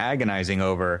you've been agonizing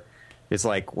over is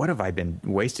like, what have I been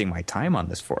wasting my time on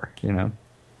this for?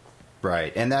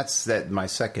 Right, and that's my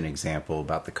second example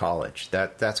about the college.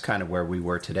 That's kind of where we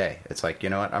were today. It's like, you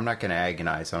know what? I'm not going to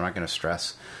agonize. I'm not going to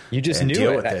stress. You just and knew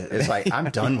deal it. with it. It's like, I'm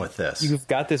done with this. You've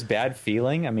got this bad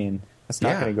feeling. I mean, it's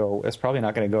not going to go. It's probably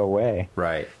not going to go away.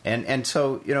 Right, and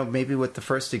so, you know, maybe what the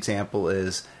first example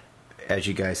is, as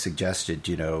you guys suggested,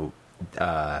 you know,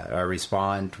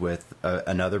 respond with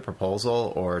another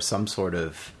proposal or some sort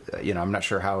of, you know, I'm not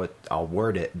sure how I'll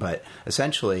word it, but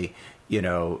essentially, you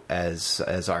know, as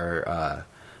our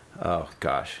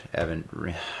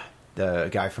Evan, the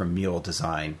guy from Mule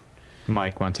Design,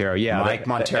 Mike Montero, Mike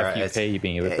Montero. I was going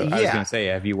to say,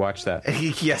 have you watched that?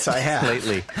 Yes, I have.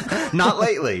 Lately. Not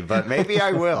lately, but maybe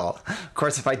I will. Of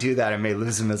course, if I do that, I may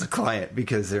lose him as a client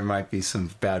because there might be some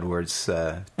bad words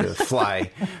to fly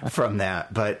from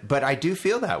that. But I do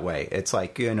feel that way. It's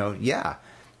like, you know,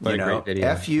 What a great video.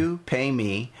 F you, pay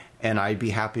me, and I'd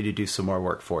be happy to do some more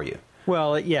work for you.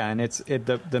 Well, yeah, and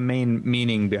the main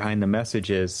meaning behind the message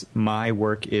is my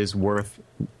work is worth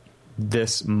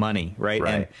this money, right?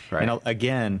 Right. And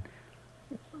again,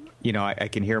 you know, I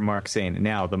can hear Mark saying it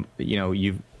now.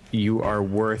 You are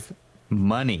worth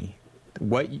money.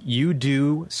 What you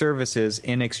do services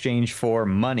in exchange for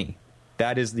money.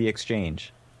 That is the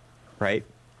exchange, right?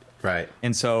 Right.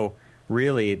 And so,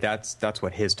 really, that's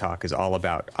what his talk is all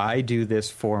about. I do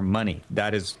this for money.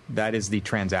 That is the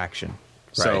transaction.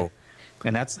 So. Right.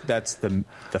 And that's the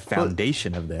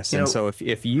foundation of this. You And know, so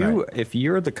if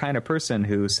you're the kind of person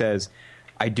who says,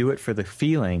 I do it for the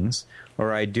feelings,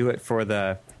 or I do it for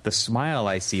the smile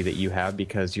I see that you have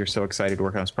because you're so excited to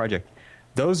work on this project,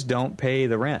 those don't pay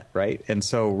the rent, right? And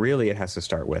so really it has to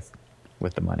start with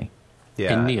the money.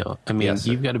 Yeah. And Neil, I mean, Yes,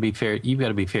 you've got to be fair. You've got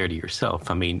to be fair to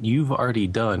yourself. I mean, you've already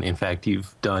done. In fact,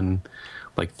 you've done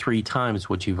like 3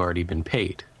 times what you've already been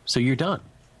paid. So you're done.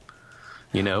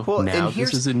 You know, Well, now and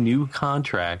this is a new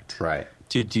contract, Right.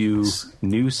 to do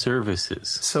new services.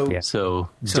 So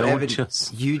don't Evan,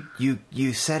 just you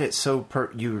said it so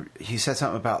you said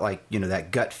something about, like, you know,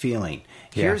 that gut feeling.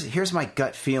 Here's my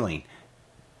gut feeling.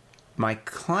 My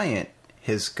client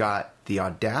has got the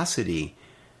audacity.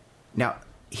 Now,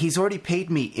 he's already paid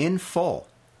me in full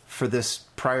for this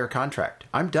prior contract.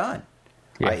 I'm done.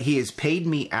 Yeah. He has paid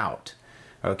me out.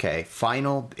 Okay,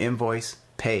 final invoice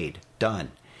paid,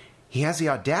 done. He has the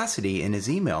audacity in his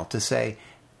email to say,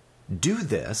 do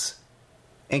this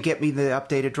and get me the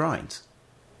updated drawings.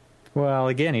 Well,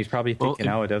 again, he's probably thinking,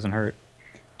 it doesn't hurt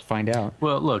to find out.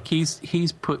 Well, look, he's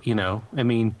put, you know, I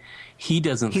mean, he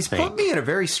doesn't He's think. put me in a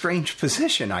very strange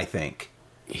position, I think.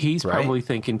 He's Right? probably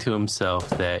thinking to himself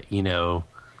that, you know,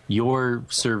 your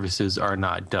services are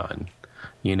not done.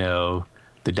 You know,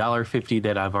 the $1.50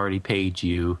 that I've already paid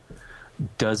you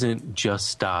doesn't just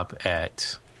stop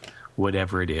at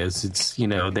whatever it is. It's, you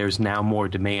know, there's now more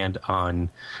demand on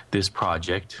this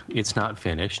project. It's not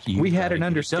finished. We had an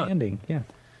understanding, yeah.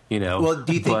 You know, Well,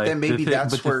 do you think but that maybe the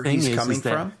that's where thing he's is coming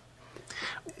that- from?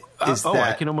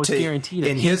 I can almost guarantee that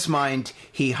in his mind,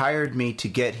 he hired me to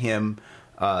get him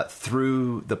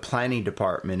through the planning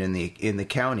department in the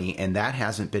county, and that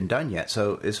hasn't been done yet.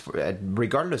 So,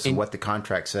 regardless of what the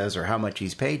contract says or how much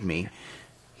he's paid me,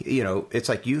 you know, it's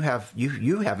like you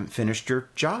haven't finished your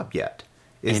job yet.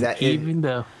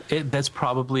 That's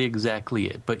probably exactly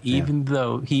it. But even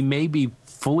though he may be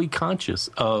fully conscious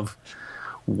of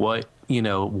what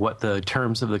the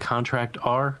terms of the contract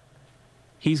are,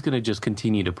 he's going to just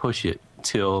continue to push it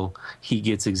till he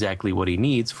gets exactly what he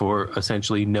needs for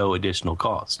essentially no additional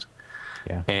cost.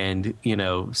 Yeah. And, you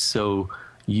know, so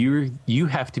you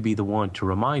have to be the one to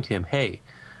remind him, hey,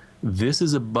 this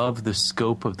is above the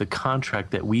scope of the contract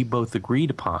that we both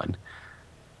agreed upon.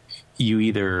 We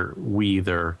either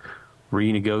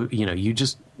renegotiate, you know, you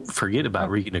just forget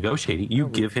about renegotiating. You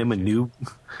give him you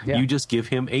just give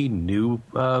him a new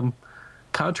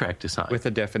contract to sign. With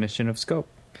a definition of scope.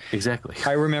 Exactly.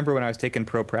 I remember when I was taking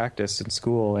pro practice in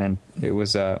school, and it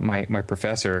was my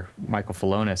professor, Michael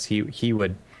Falonis,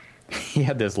 he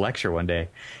had this lecture one day,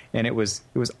 and it was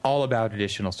all about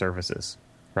additional services,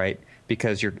 right?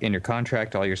 Because you're in your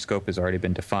contract, all your scope has already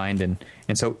been defined,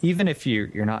 and so even if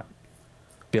you're not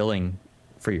billing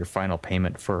for your final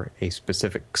payment for a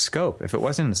specific scope, if it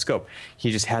wasn't in the scope,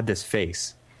 he just had this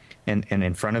face, and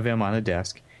in front of him on the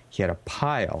desk, he had a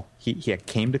pile. He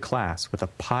came to class with a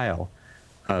pile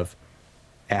of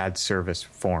ad service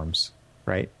forms,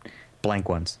 right? Blank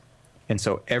ones. And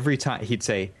so every time he'd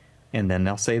say, and then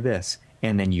they'll say this,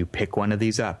 and then you pick one of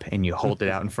these up and you hold it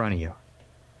out in front of you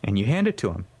and you hand it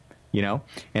to him, you know?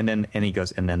 And he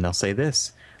goes, and then they'll say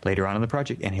this, later on in the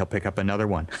project, and he'll pick up another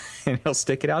one and he'll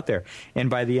stick it out there. And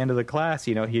by the end of the class,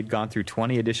 he had gone through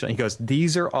 20 additional. He goes,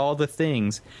 these are all the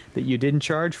things that you didn't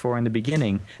charge for in the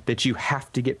beginning that you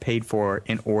have to get paid for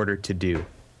in order to do,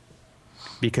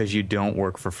 because you don't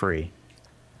work for free.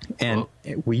 And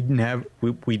we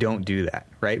don't do that,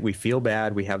 right? We feel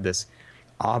bad. We have this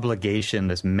obligation,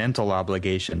 this mental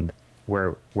obligation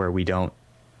where we don't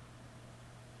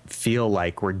feel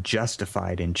like we're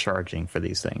justified in charging for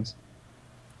these things.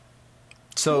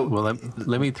 So, Well,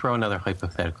 let me throw another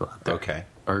hypothetical out there. okay.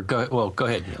 Or go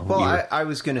ahead, Neil. Well, I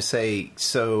was going to say,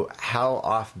 so how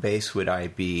off base would I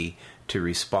be to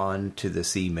respond to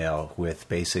this email with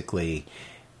basically,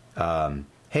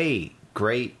 hey,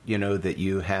 great, that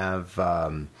you have,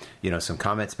 some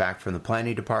comments back from the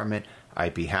planning department.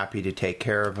 I'd be happy to take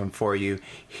care of them for you.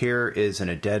 Here is an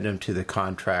addendum to the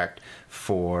contract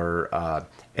for,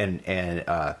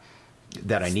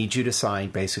 that I need you to sign,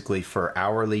 basically for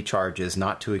hourly charges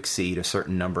not to exceed a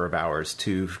certain number of hours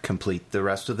to complete the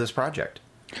rest of this project.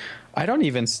 I don't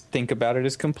even think about it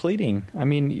as completing. I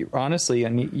mean, honestly,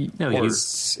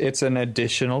 it's an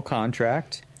additional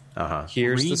contract. Uh-huh.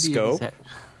 Here's the scope.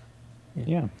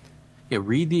 Yeah,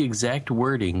 read the exact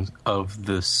wording of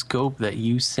the scope that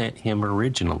you sent him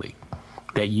originally,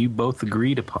 that you both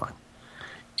agreed upon.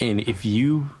 And if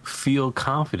you feel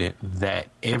confident that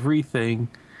everything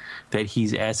that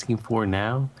he's asking for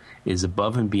now is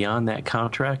above and beyond that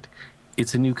contract,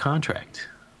 it's a new contract.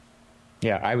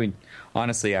 Yeah, I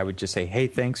would just say, hey,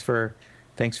 thanks for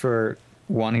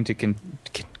wanting to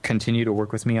continue to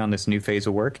work with me on this new phase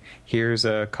of work. Here's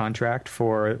a contract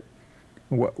for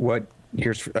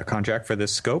here's a contract for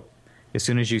this scope. As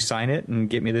soon as you sign it and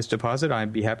get me this deposit,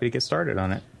 I'd be happy to get started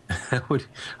on it.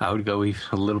 I would go even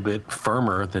a little bit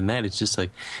firmer than that. It's just like,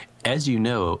 as you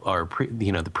know,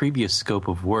 the previous scope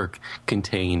of work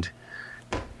contained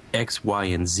X, Y,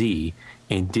 and Z,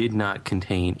 and did not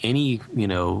contain any,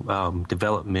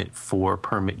 development for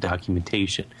permit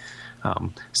documentation.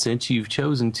 Since you've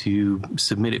chosen to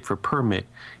submit it for permit,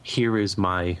 here is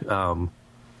my,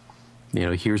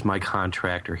 here's my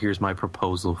contract, or here's my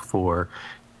proposal for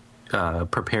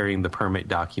preparing the permit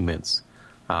documents.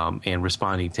 And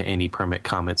responding to any permit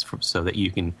comments so that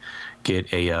you can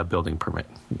get a building permit,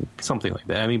 something like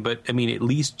that. At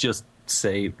least just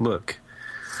say, look,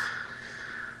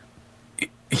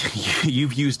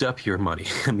 you've used up your money.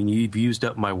 You've used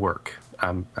up my work.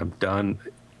 I'm done.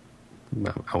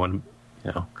 I want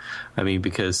to,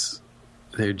 because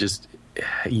you just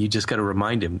got to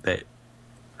remind him that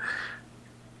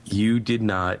you did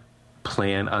not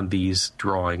plan on these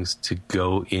drawings to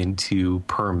go into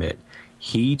permit.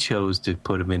 He chose to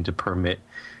put them into permit,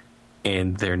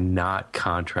 and they're not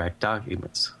contract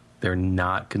documents. They're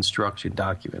not construction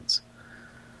documents.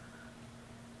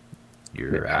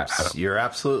 You're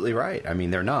absolutely right.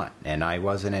 They're not. And I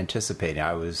wasn't anticipating.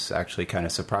 I was actually kind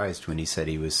of surprised when he said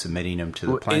he was submitting them to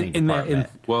the planning department.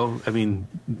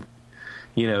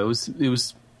 It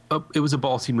was a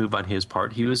ballsy move on his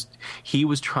part. He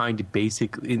was trying to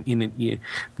basically,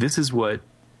 this is what,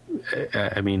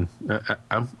 I'm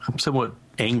somewhat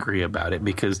angry about it,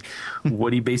 because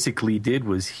what he basically did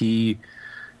was he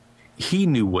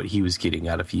knew what he was getting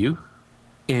out of you,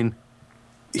 and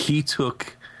he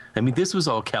took. This was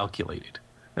all calculated.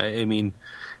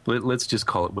 Let's just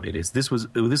call it what it is. This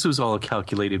was all a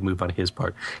calculated move on his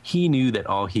part. He knew that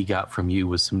all he got from you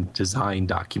was some design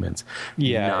documents.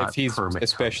 Yeah,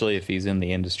 especially if he's in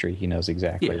the industry, he knows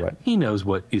exactly what. He knows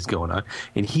what is going on,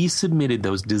 and he submitted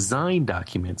those design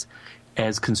documents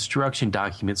as construction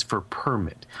documents for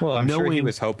permit. Well, I'm sure he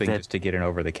was hoping just to get an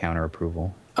over-the-counter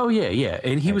approval. Oh yeah,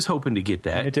 and he was hoping to get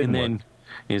that, and it didn't work.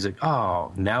 He's like,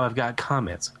 oh, now I've got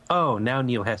comments. Oh, now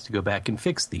Neil has to go back and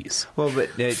fix these. Well, but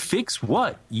fix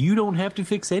what? You don't have to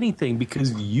fix anything,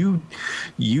 because you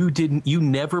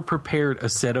never prepared a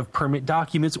set of permit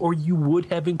documents, or you would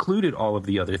have included all of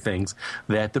the other things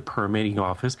that the permitting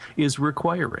office is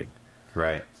requiring.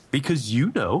 Right. Because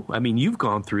you've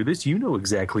gone through this, you know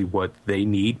exactly what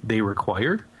they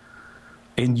required,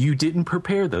 and you didn't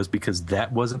prepare those because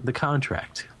that wasn't the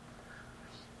contract.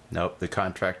 Nope, the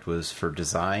contract was for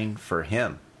design for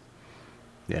him.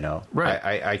 Right.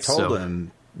 I told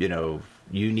him,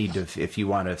 you need to, if you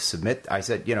want to submit, I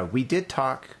said, we did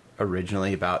talk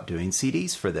originally about doing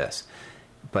CDs for this,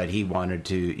 but he wanted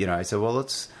to, I said, well,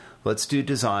 let's do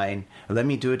design. Let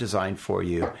me do a design for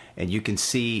you, and you can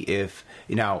see if,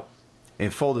 now,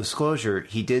 in full disclosure,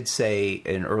 he did say,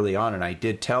 and early on, and I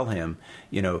did tell him,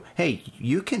 hey,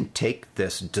 you can take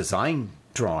this design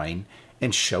drawing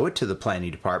and show it to the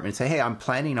planning department and say, hey, I'm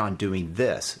planning on doing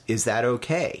this. Is that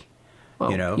okay?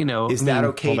 Well, is that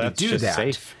okay to do that?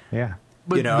 Safe. Yeah.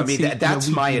 But- you know, but I mean, see, that's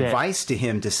we my do that. advice to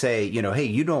him, to say, you know, hey,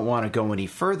 you don't want to go any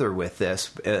further with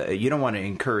this. You don't want to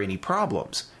incur any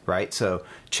problems, right? So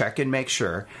check and make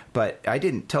sure. But I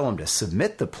didn't tell him to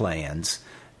submit the plans,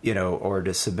 you know, or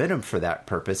to submit them for that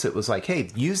purpose. It was like, hey,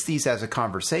 use these as a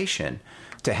conversation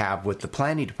to have with the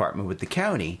planning department, with the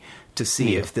county, to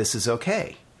see if this is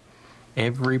okay.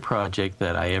 Every project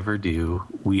that I ever do,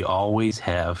 we always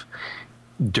have,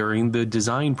 during the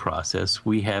design process,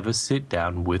 we have a sit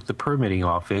down with the permitting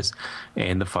office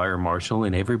and the fire marshal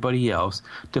and everybody else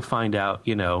to find out,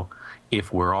 you know,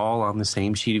 if we're all on the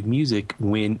same sheet of music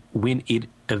when it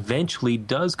eventually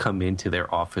does come into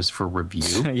their office for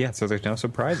review. Yeah, so there's no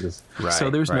surprises. Right, So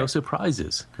there's no right.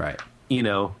 surprises. Right. You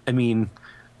know, I mean,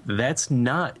 that's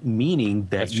not meaning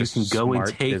that That's you just can go and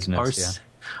smart take business,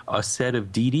 a set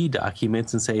of DD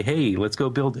documents and say, hey, let's go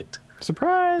build it.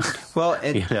 Surprise! Well,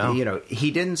 and, You know?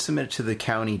 he didn't submit it to the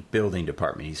county building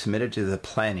department. He submitted to the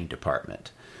planning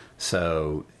department.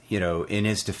 So, you know, in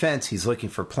his defense, he's looking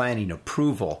for planning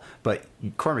approval. But,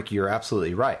 Cormac, you're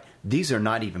absolutely right. These are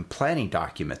not even planning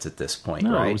documents at this point,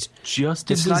 No, right? it's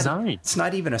just a It's design. It's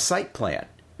not even a site plan.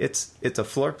 It's a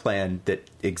floor plan that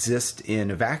exists in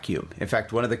a vacuum. In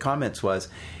fact, one of the comments was,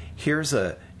 here's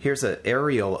an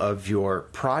aerial of your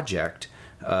project,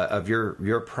 of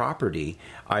your property.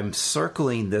 I'm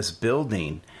circling this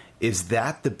building. Is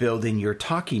that the building you're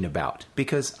talking about?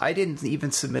 Because I didn't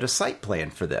even submit a site plan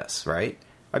for this, right?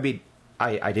 I mean,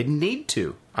 I didn't need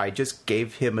to. I just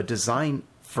gave him a design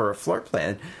for a floor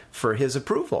plan for his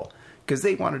approval, because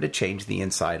they wanted to change the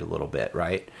inside a little bit,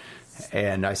 right?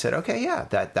 And I said, okay, yeah,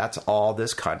 that's all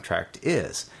this contract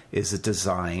is a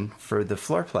design for the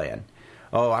floor plan.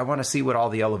 Oh, I want to see what all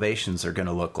the elevations are going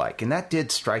to look like. And that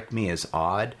did strike me as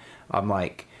odd. I'm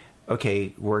like,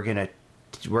 okay, we're going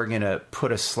to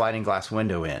put a sliding glass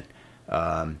window in.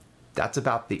 That's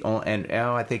about the only, and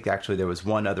I think actually there was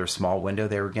one other small window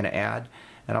they were going to add.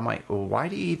 And I'm like, well, why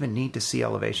do you even need to see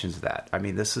elevations of that? I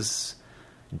mean, this is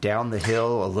down the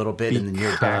hill a little bit in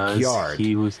your backyard.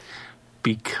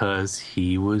 Because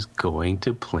he was going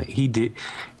to play.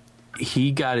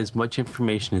 He got as much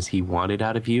information as he wanted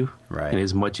out of you, Right. and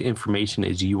as much information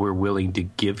as you were willing to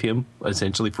give him,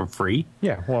 essentially for free,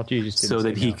 Yeah, well, you just didn't so say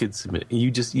that he no. could submit.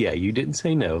 You didn't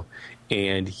say no,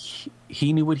 and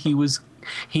he knew what he was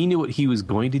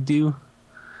going to do,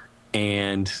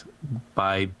 and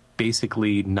by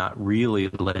basically not really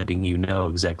letting you know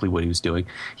exactly what he was doing,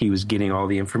 he was getting all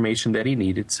the information that he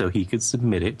needed so he could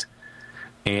submit it.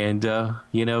 And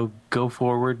go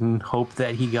forward and hope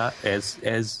that he got, as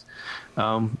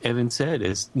Evan said,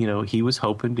 he was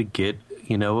hoping to get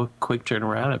a quick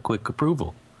turnaround, a quick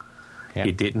approval. Yeah.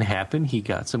 It didn't happen. He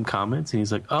got some comments, and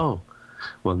he's like, "Oh,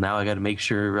 well, now I got to make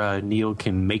sure Neil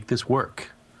can make this work,"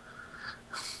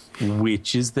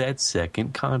 which is that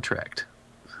second contract.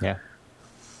 Yeah.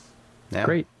 Yeah.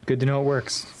 Great. Good to know it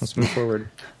works. Let's move forward.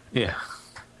 Yeah.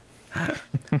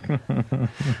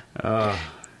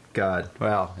 God.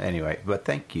 Well, anyway, but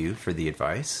thank you for the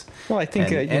advice. Well, I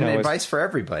think, and, you know, advice for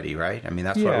everybody, right? I mean,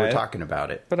 that's why Yeah. we're talking about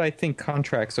it. But I think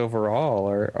contracts overall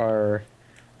are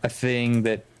a thing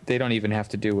that they don't even have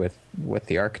to do with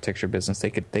the architecture business. They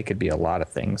could be a lot of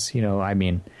things. You know, I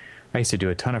mean, I used to do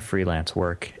a ton of freelance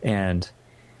work, and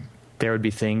there would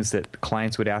be things that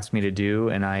clients would ask me to do,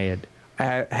 and I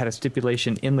had a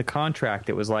stipulation in the contract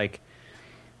that was like,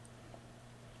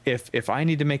 if I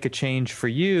need to make a change for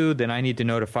you, then I need to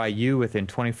notify you within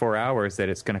 24 hours that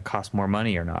it's going to cost more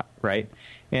money or not, right?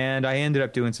 And I ended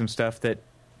up doing some stuff that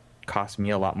cost me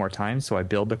a lot more time, so I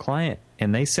billed the client,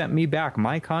 and they sent me back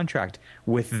my contract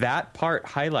with that part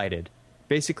highlighted,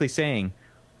 basically saying,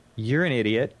 you're an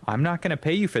idiot. I'm not going to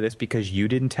pay you for this because you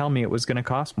didn't tell me it was going to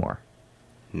cost more.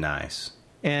 Nice.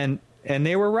 And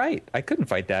they were right. I couldn't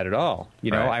fight that at all. You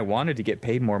know, Right. I wanted to get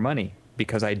paid more money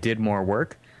because I did more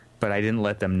work, but I didn't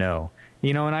let them know.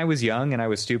 You know, and I was young and I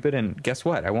was stupid, and guess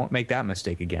what? I won't make that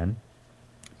mistake again.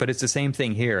 But it's the same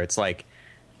thing here. It's like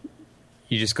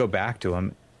you just go back to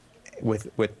them with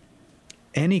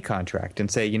any contract and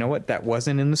say, you know what? That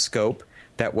wasn't in the scope.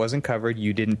 That wasn't covered.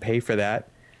 You didn't pay for that.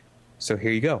 So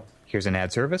here you go. Here's an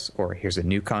ad service, or here's a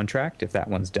new contract if that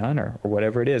one's done, or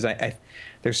whatever it is.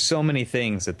 There's so many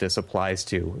things that this applies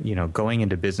to, you know, going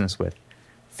into business with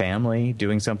family,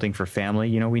 doing something for family.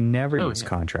 You know, we never use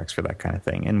contracts for that kind of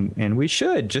thing. And we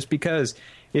should, just because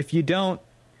if you don't,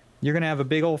 you're going to have a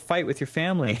big old fight with your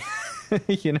family,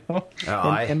 you know,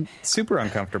 and super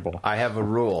uncomfortable. I have a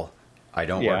rule. I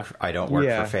don't work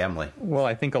for family. Well,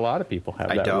 I think a lot of people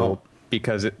have I that don't. rule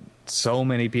because so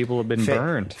many people have been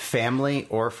burned. Family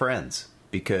or friends,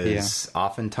 because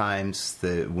oftentimes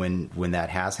when that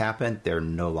has happened, they're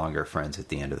no longer friends at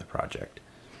the end of the project.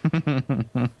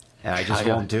 And I just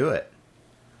won't do it.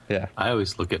 Yeah. I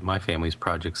always look at my family's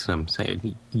projects and I'm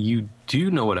saying, you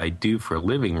do know what I do for a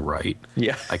living, right?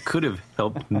 Yeah. I could have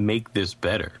helped make this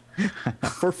better.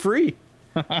 For free.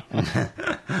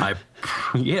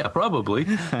 Yeah, probably.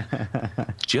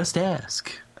 Just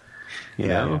ask. You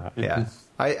know? Yeah.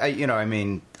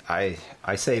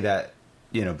 I say that,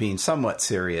 being somewhat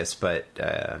serious, but,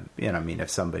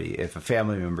 if a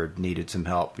family member needed some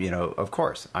help, of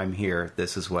course, I'm here.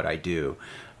 This is what I do.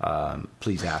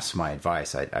 Please ask my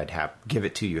advice. I'd give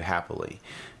it to you happily,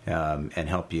 and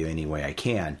help you any way I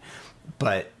can.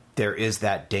 But there is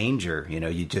that danger,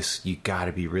 you got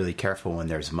to be really careful when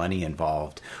there's money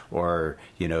involved, or,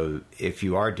 if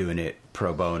you are doing it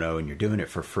pro bono and you're doing it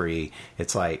for free,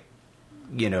 it's like,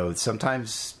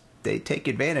 sometimes they take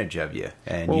advantage of you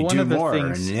and you do more,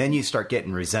 and then you start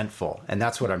getting resentful. And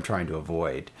that's what I'm trying to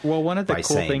avoid. Well, one of the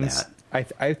cool things,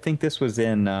 I think this was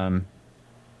in,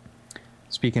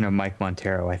 speaking of Mike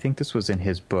Montero, I think this was in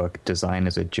his book, Design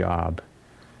as a Job,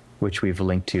 which we've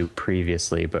linked to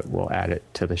previously, but we'll add it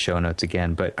to the show notes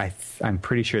again. But I'm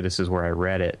pretty sure this is where I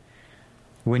read it.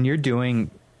 When you're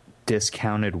doing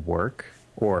discounted work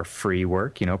or free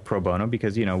work, pro bono,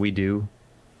 because, we do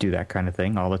that kind of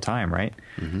thing all the time, right?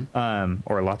 Mm-hmm.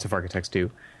 Or lots of architects do.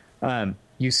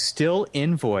 You still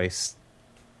invoice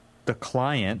the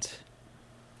client,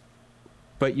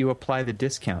 but you apply the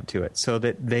discount to it so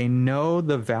that they know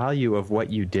the value of what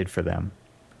you did for them.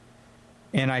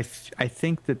 And I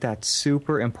think that that's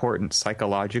super important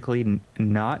psychologically,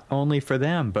 not only for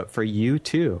them, but for you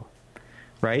too,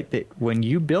 right? That when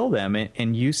you bill them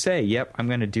and you say, yep, I'm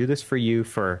going to do this for you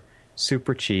for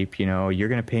super cheap, you're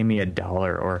going to pay me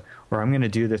 $1, or I'm going to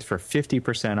do this for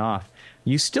 50% off,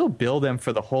 you still bill them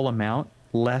for the whole amount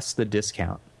less the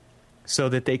discount, so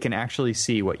that they can actually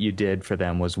see what you did for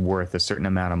them was worth a certain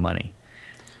amount of money.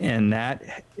 And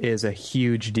that is a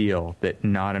huge deal that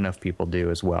not enough people do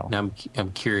as well. Now,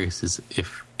 I'm curious as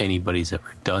if anybody's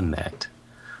ever done that.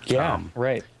 Yeah,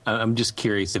 right. I'm just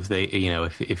curious if they,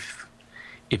 if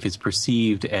it's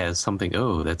perceived as something,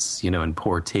 that's, in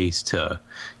poor taste to,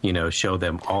 show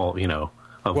them all,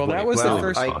 of well, that was the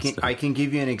first. I can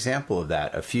give you an example of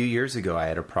that. A few years ago, I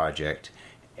had a project,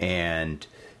 and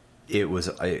it was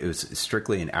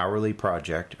strictly an hourly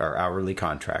project or hourly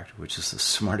contract, which is the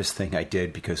smartest thing I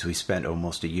did, because we spent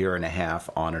almost 1.5 years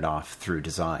on and off through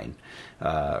design,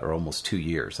 or almost 2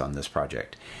 years on this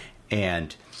project.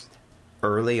 And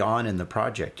early on in the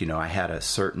project, I had a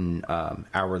certain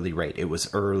hourly rate. It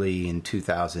was early in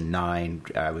 2009.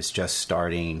 I was just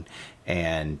starting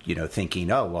and,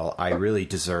 thinking, oh, well, I really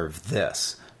deserve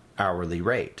this hourly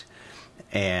rate.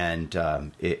 And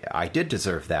I did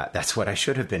deserve that. That's what I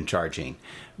should have been charging.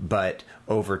 But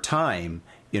over time,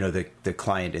 the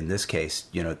client in this case,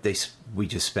 we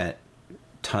just spent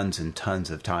tons and tons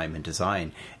of time in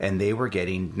design, and they were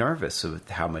getting nervous with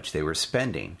how much they were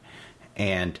spending.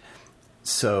 And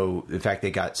so, in fact,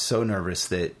 they got so nervous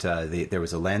that there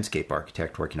was a landscape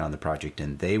architect working on the project,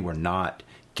 and they were not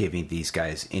giving these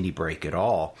guys any break at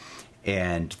all.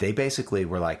 And they basically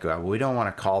were like, well, we don't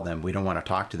want to call them. We don't want to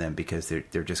talk to them because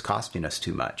they're just costing us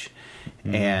too much.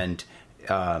 Mm-hmm.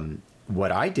 And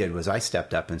what I did was I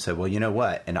stepped up and said, well, you know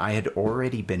what? And I had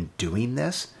already been doing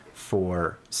this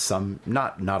for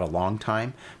not a long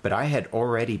time, but I had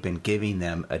already been giving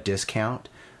them a discount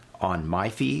on my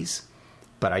fees.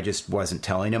 But I just wasn't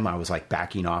telling them. I was like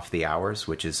backing off the hours,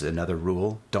 which is another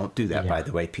rule. Don't do that, by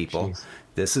the way, people.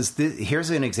 Jeez. Here's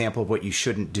an example of what you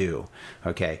shouldn't do.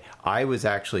 Okay, I was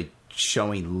actually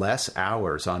showing less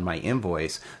hours on my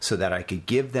invoice so that I could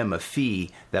give them a fee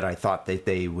that I thought that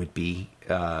they would be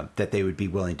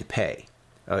willing to pay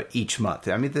each month.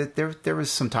 I mean, there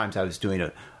was sometimes I was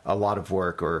doing a lot of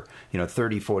work, or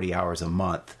 30, 40 hours a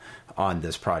month on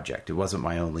this project. It wasn't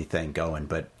my only thing going,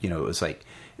 but it was like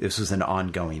this was an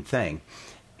ongoing thing.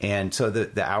 And so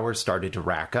the hours started to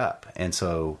rack up. And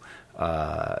so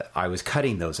I was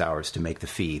cutting those hours to make the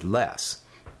fee less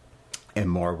and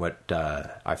more what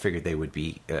I figured they would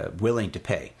be willing to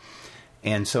pay.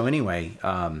 And so anyway,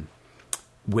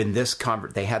 when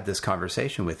they had this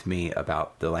conversation with me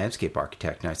about the landscape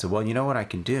architect, and I said, well, you know what I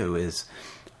can do is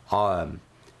I'll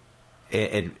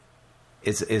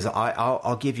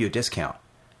give you a discount.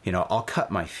 I'll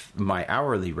cut my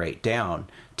hourly rate down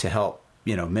to help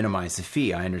minimize the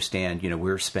fee. I understand,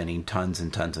 we're spending tons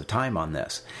and tons of time on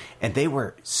this. And they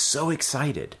were so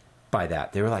excited by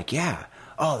that. They were like, yeah,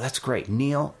 oh, that's great.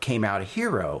 Neil came out a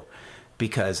hero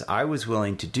because I was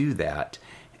willing to do that.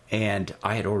 and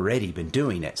I had already been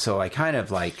doing it. So I kind of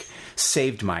like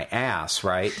saved my ass,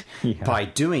 right, by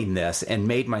doing this and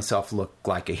made myself look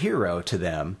like a hero to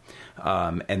them.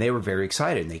 And they were very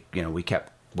excited. And they, we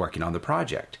kept working on the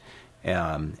project.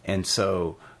 And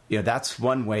so, that's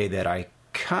one way that I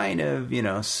kind of,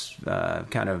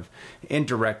 kind of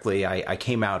indirectly, I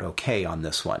came out okay on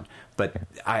this one. But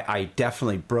I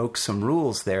definitely broke some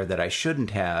rules there that I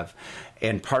shouldn't have.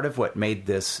 And part of what made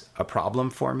this a problem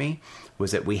for me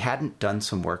was that we hadn't done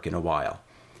some work in a while.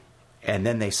 And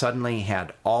then they suddenly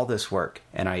had all this work,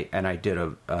 and I did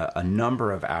a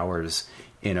number of hours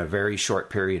in a very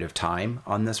short period of time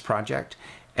on this project,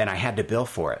 and I had to bill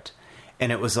for it.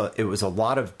 And it was a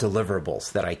lot of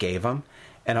deliverables that I gave them,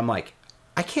 and I'm like,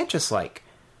 I can't just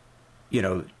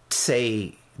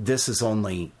say this is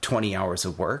only 20 hours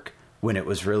of work when it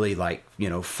was really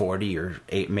 40 or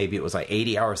 8, maybe it was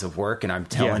 80 hours of work, and I'm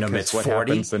telling them it's 40. What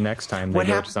happens the next time they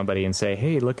go to somebody and say,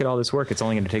 hey, look at all this work, it's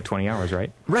only going to take 20 hours,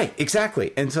 right? Right,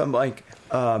 exactly. And so I'm like,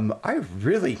 I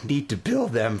really need to bill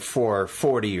them for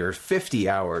 40 or 50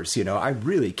 hours. I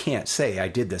really can't say I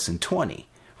did this in 20,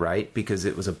 right? Because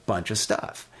it was a bunch of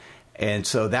stuff. And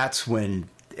so that's when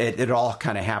it all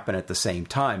kind of happened at the same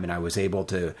time, and I was able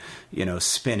to,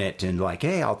 spin it and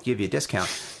hey, I'll give you a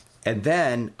discount. And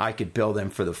then I could bill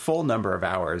them for the full number of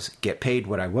hours, get paid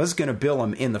what I was going to bill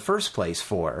them in the first place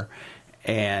for,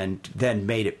 and then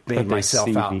made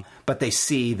myself out. But they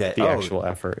see that the actual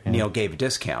effort. Neil gave a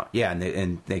discount,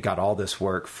 and they got all this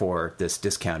work for this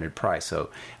discounted price.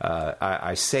 So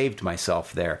I saved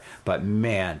myself there. But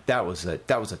man, that was a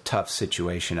tough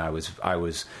situation I was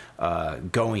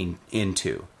going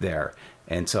into there,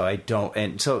 and so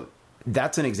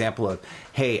that's an example of,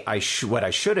 hey, what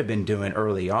I should have been doing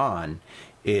early on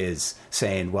is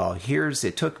saying, well,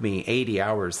 it took me 80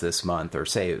 hours this month, or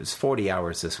say it was 40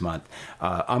 hours this month.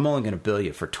 I'm only going to bill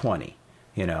you for 20,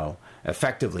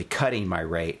 effectively cutting my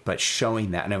rate, but showing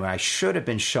that. And I should have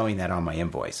been showing that on my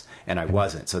invoice, and I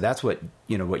wasn't. So that's what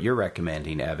you're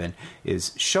recommending, Evan,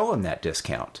 is show them that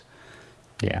discount.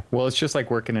 Yeah. Well, it's just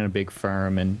like working in a big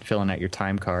firm and filling out your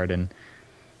time card, and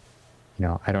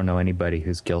I don't know anybody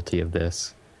who's guilty of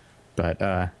this,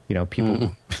 but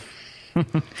people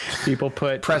people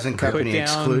put present company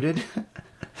excluded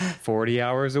 40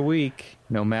 hours a week,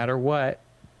 no matter what,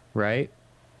 right?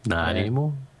 Not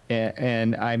anymore.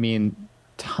 And I mean,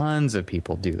 tons of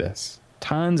people do this.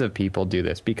 Tons of people do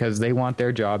this because they want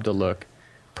their job to look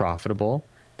profitable.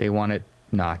 They want it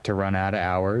not to run out of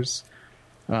hours.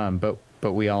 But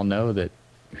we all know that,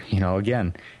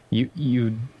 again,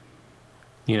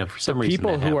 for some reason,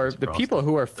 people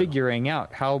who are figuring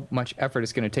out how much effort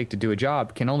it's going to take to do a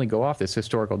job can only go off this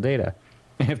historical data.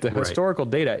 And if the historical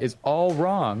data is all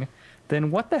wrong, then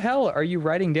what the hell are you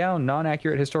writing down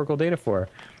non-accurate historical data for?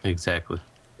 Exactly.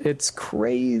 It's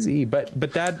crazy, but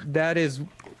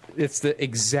it's the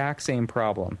exact same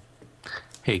problem.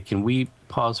 Hey, can we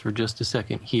pause for just a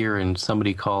second here and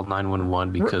somebody call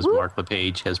 911 because Mark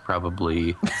LePage has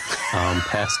probably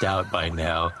passed out by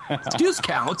now.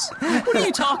 Discounts? What are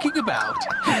you talking about?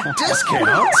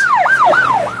 Discounts?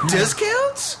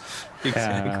 Discounts?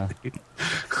 Exactly.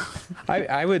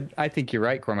 I think you're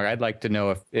right, Cormac. I'd like to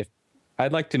know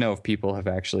if people have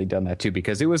actually done that too,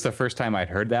 because it was the first time I'd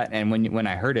heard that, and when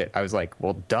I heard it, I was like,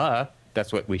 well, duh,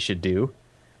 that's what we should do.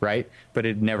 Right, but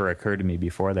it never occurred to me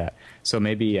before that. So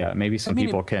maybe some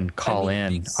people can call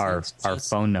in our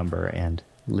phone number and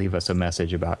leave us a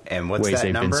message about ways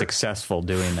they've been successful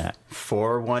doing that.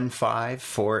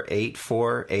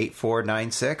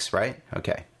 415-484-8496. Right?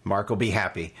 Okay. Mark will be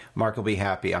happy.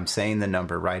 I'm saying the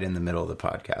number right in the middle of the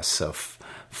podcast. So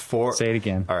say it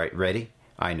again. All right. Ready?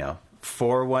 I know.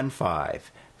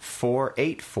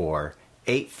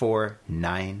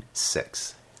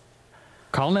 415-484-8496.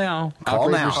 Call now. Call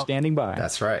now. Operators standing by.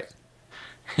 That's right.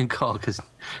 And call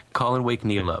and wake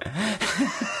Neil up.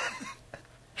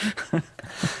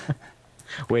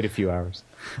 Wait a few hours.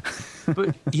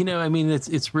 But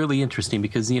it's really interesting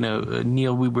because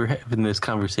Neil, we were having this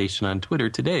conversation on Twitter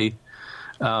today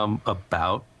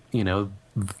about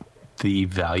the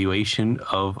valuation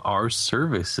of our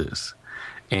services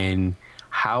and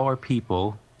how are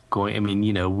people going. I mean,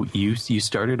 you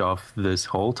started off this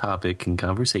whole topic and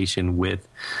conversation with,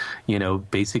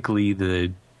 basically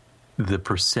the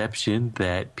perception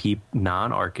that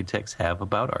non-architects have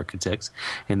about architects,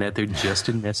 and that they're just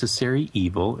a necessary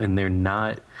evil, and they're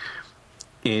not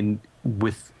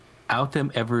without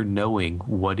them ever knowing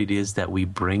what it is that we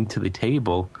bring to the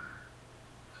table.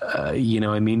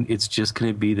 It's just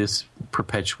going to be this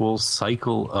perpetual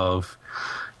cycle of,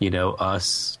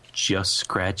 us just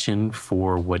scratching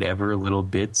for whatever little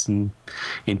bits and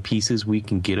pieces we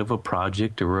can get of a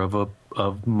project or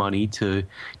of money to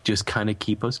just kind of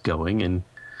keep us going. And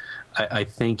I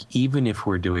think even if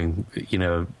we're doing,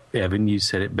 Evan, you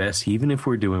said it best, even if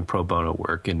we're doing pro bono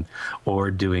work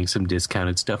or doing some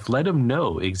discounted stuff, let them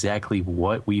know exactly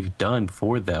what we've done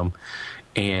for them.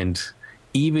 And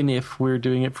even if we're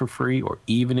doing it for free or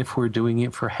even if we're doing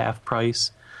it for half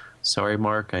price, sorry,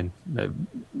 Mark,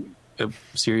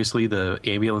 seriously, the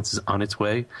ambulance is on its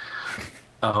way.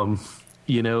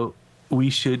 We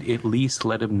should at least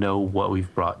let them know what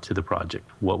we've brought to the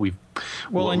project,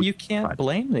 and you can't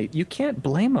blame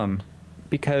them,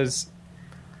 because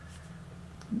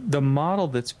the model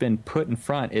that's been put in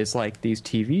front is like these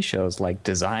TV shows like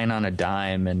Design on a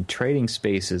Dime and Trading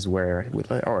Spaces, where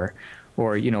or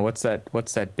what's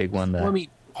that big one, the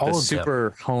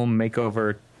Super Home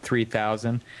Makeover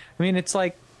 3000. I mean, it's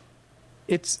like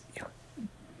it's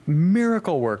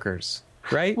Miracle Workers,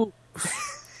 right? Well,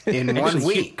 in one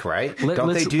week, right?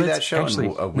 Don't they do that show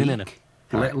in a week?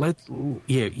 No.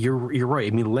 You're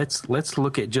right. I mean, let's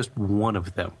look at just one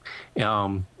of them.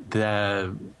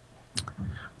 The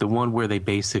one where they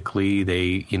basically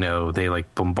they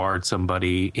like bombard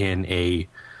somebody in a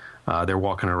they're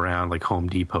walking around like Home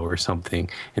Depot or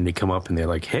something, and they come up and they're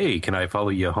like, "Hey, can I follow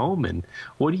you home? And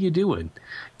what are you doing?"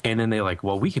 And then they're like,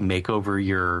 "Well, we can make over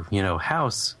your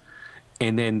house."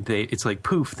 And then it's like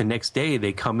poof, the next day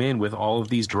they come in with all of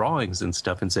these drawings and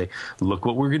stuff and say, "Look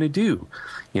what we're going to do.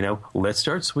 Let's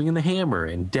start swinging the hammer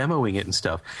and demoing it and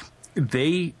stuff."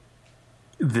 The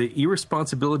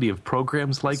irresponsibility of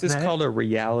programs like that. This is called a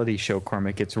reality show,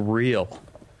 Cormac. It's real.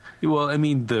 Well, I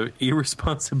mean, the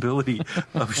irresponsibility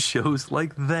of shows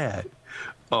like that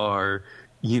are,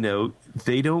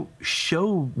 they don't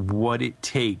show what it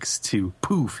takes to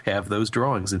poof, have those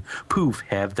drawings and poof,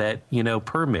 have that,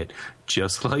 permit.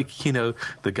 Just like, the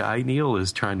guy Neil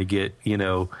is trying to get,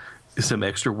 some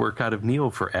extra work out of Neil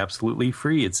for absolutely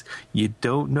free. You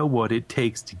don't know what it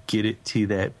takes to get it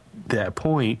to that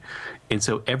point. And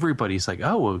so everybody's like,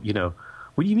 oh, well,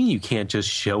 what do you mean you can't just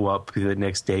show up the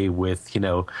next day with,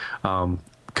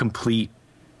 complete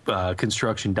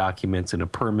construction documents and a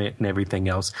permit and everything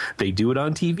else? They do it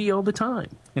on TV all the time.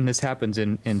 And this happens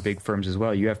in big firms as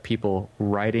well. You have people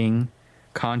writing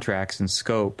contracts and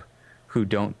scope who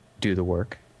don't do the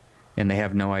work, and they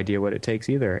have no idea what it takes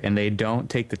either. And they don't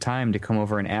take the time to come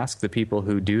over and ask the people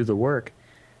who do the work,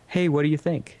 hey, what do you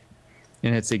think?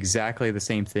 And it's exactly the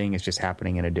same thing. It's just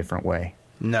happening in a different way.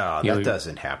 No, that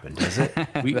doesn't happen, does it?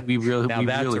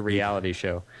 That's a reality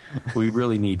show. We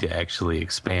really need to actually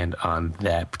expand on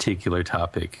that particular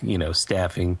topic,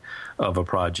 staffing of a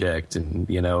project and,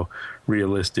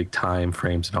 realistic time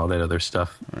frames and all that other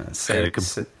stuff. Save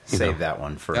that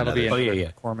one for that'll another. Be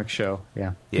Cormac show.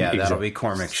 Yeah. Yeah, exactly. That'll be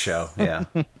Cormac's show. Yeah.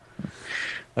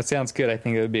 That sounds good. I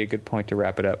think it would be a good point to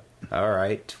wrap it up. All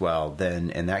right. Well, then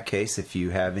in that case, if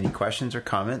you have any questions or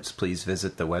comments, please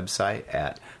visit the website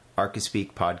at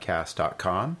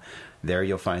archispeakpodcast.com. There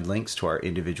you'll find links to our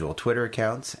individual Twitter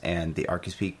accounts and the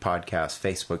Archispeak Podcast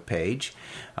Facebook page.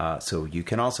 So you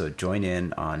can also join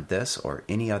in on this or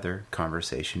any other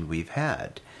conversation we've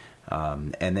had.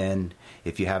 And then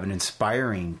if you have an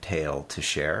inspiring tale to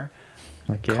share,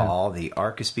 call the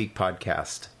Archispeak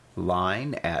Podcast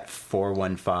line at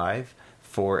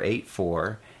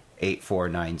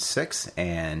 415-484-8496,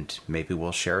 and maybe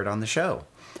we'll share it on the show.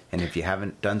 And if you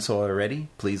haven't done so already,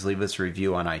 please leave us a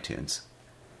review on iTunes.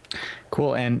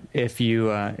 Cool. And if you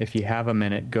have a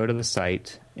minute, go to the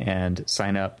site and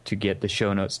sign up to get the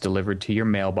show notes delivered to your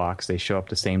mailbox. They show up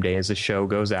the same day as the show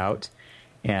goes out.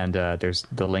 And there's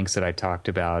the links that I talked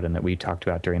about and that we talked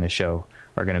about during the show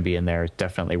are going to be in there. It's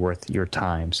definitely worth your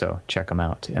time. So check them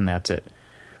out. And that's it.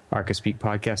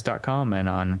 archispeakpodcast.com. And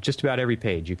on just about every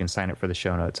page, you can sign up for the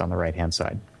show notes on the right-hand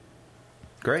side.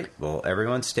 Great. Well,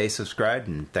 everyone stay subscribed,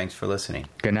 and thanks for listening.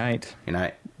 Good night. Good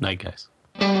night. Night, guys.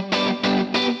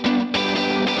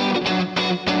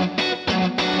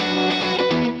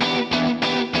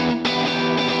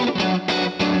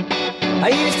 I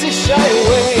used to shy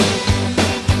away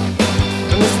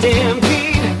from the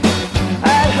stampede.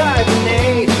 I'd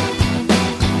hibernate,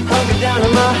 hunker down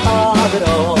in my habit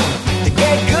all to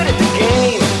get good at the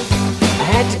game. I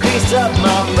had to grease up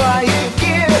my riot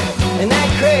gear, and that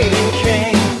craving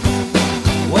came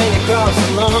when you crossed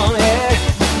along, yeah,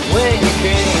 when you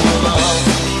came along.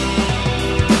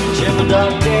 Triple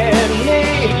dog dared me,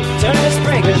 turn the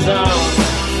sprinklers on,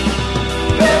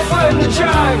 barefoot in the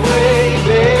driveway,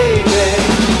 baby.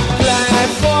 Fly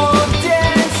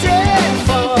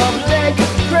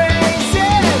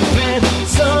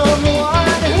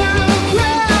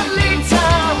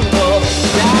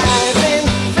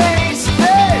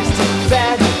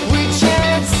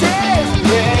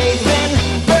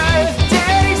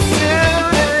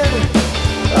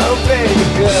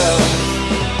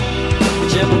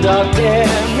dog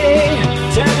dare me,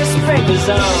 turn the sprinklers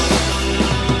on.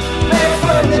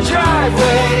 Barefoot in the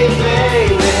driveway,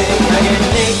 baby. I get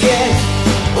naked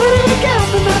when I look out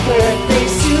for my birthday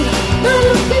suit. Not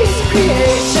a piece of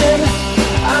creation.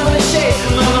 I'm gonna shake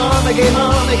my mama, gay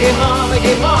mama, gay mama,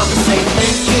 gay mama. Say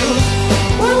thank you.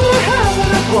 What would I have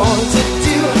what I want to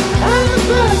do? I'm a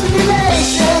perfect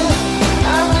relation.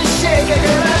 I'm gonna shake, I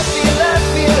got love for you, love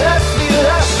for you, love for you,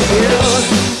 love for you.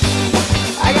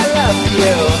 I got love for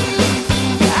you.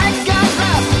 I got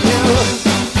love for you.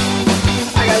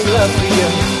 I got love for you.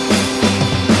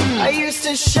 I used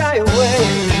to shy away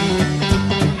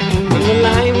from the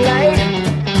limelight.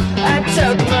 I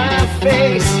tucked my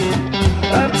face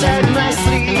up tight my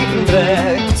sleeve and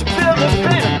begged to build a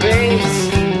better base.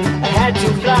 I had to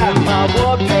fly my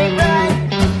war paint right.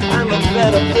 I'm a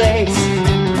better place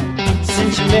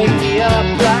since you made me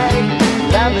upright.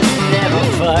 Love is never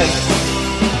fight.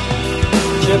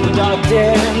 Triple dog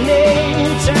dare me,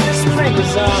 turn the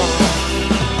sprinklers on.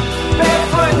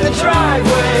 Barefoot in the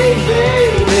driveway,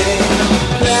 baby.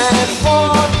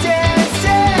 Platform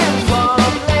dancing,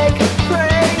 public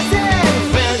praising,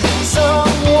 friend,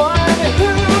 someone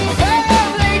who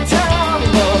probably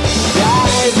tumble,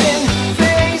 diving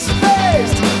face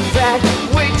first, fat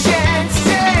witch and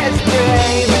says,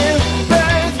 braving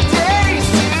birthdays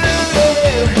to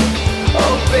you.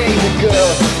 Oh, baby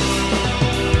girl.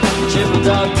 Triple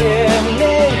dog dare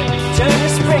me, turn the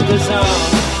sprinklers on.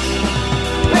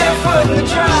 Barefoot in the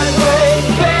driveway,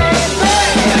 baby.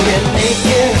 I get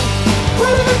naked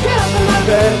when I look out for my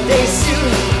birthday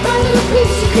suit. My little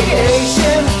piece of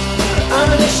creation. I'm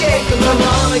gonna shake my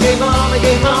mama, gay mama,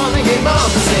 gay mama, gay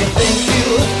mama. Say thank you.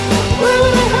 Where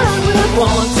would I hide when I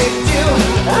want to?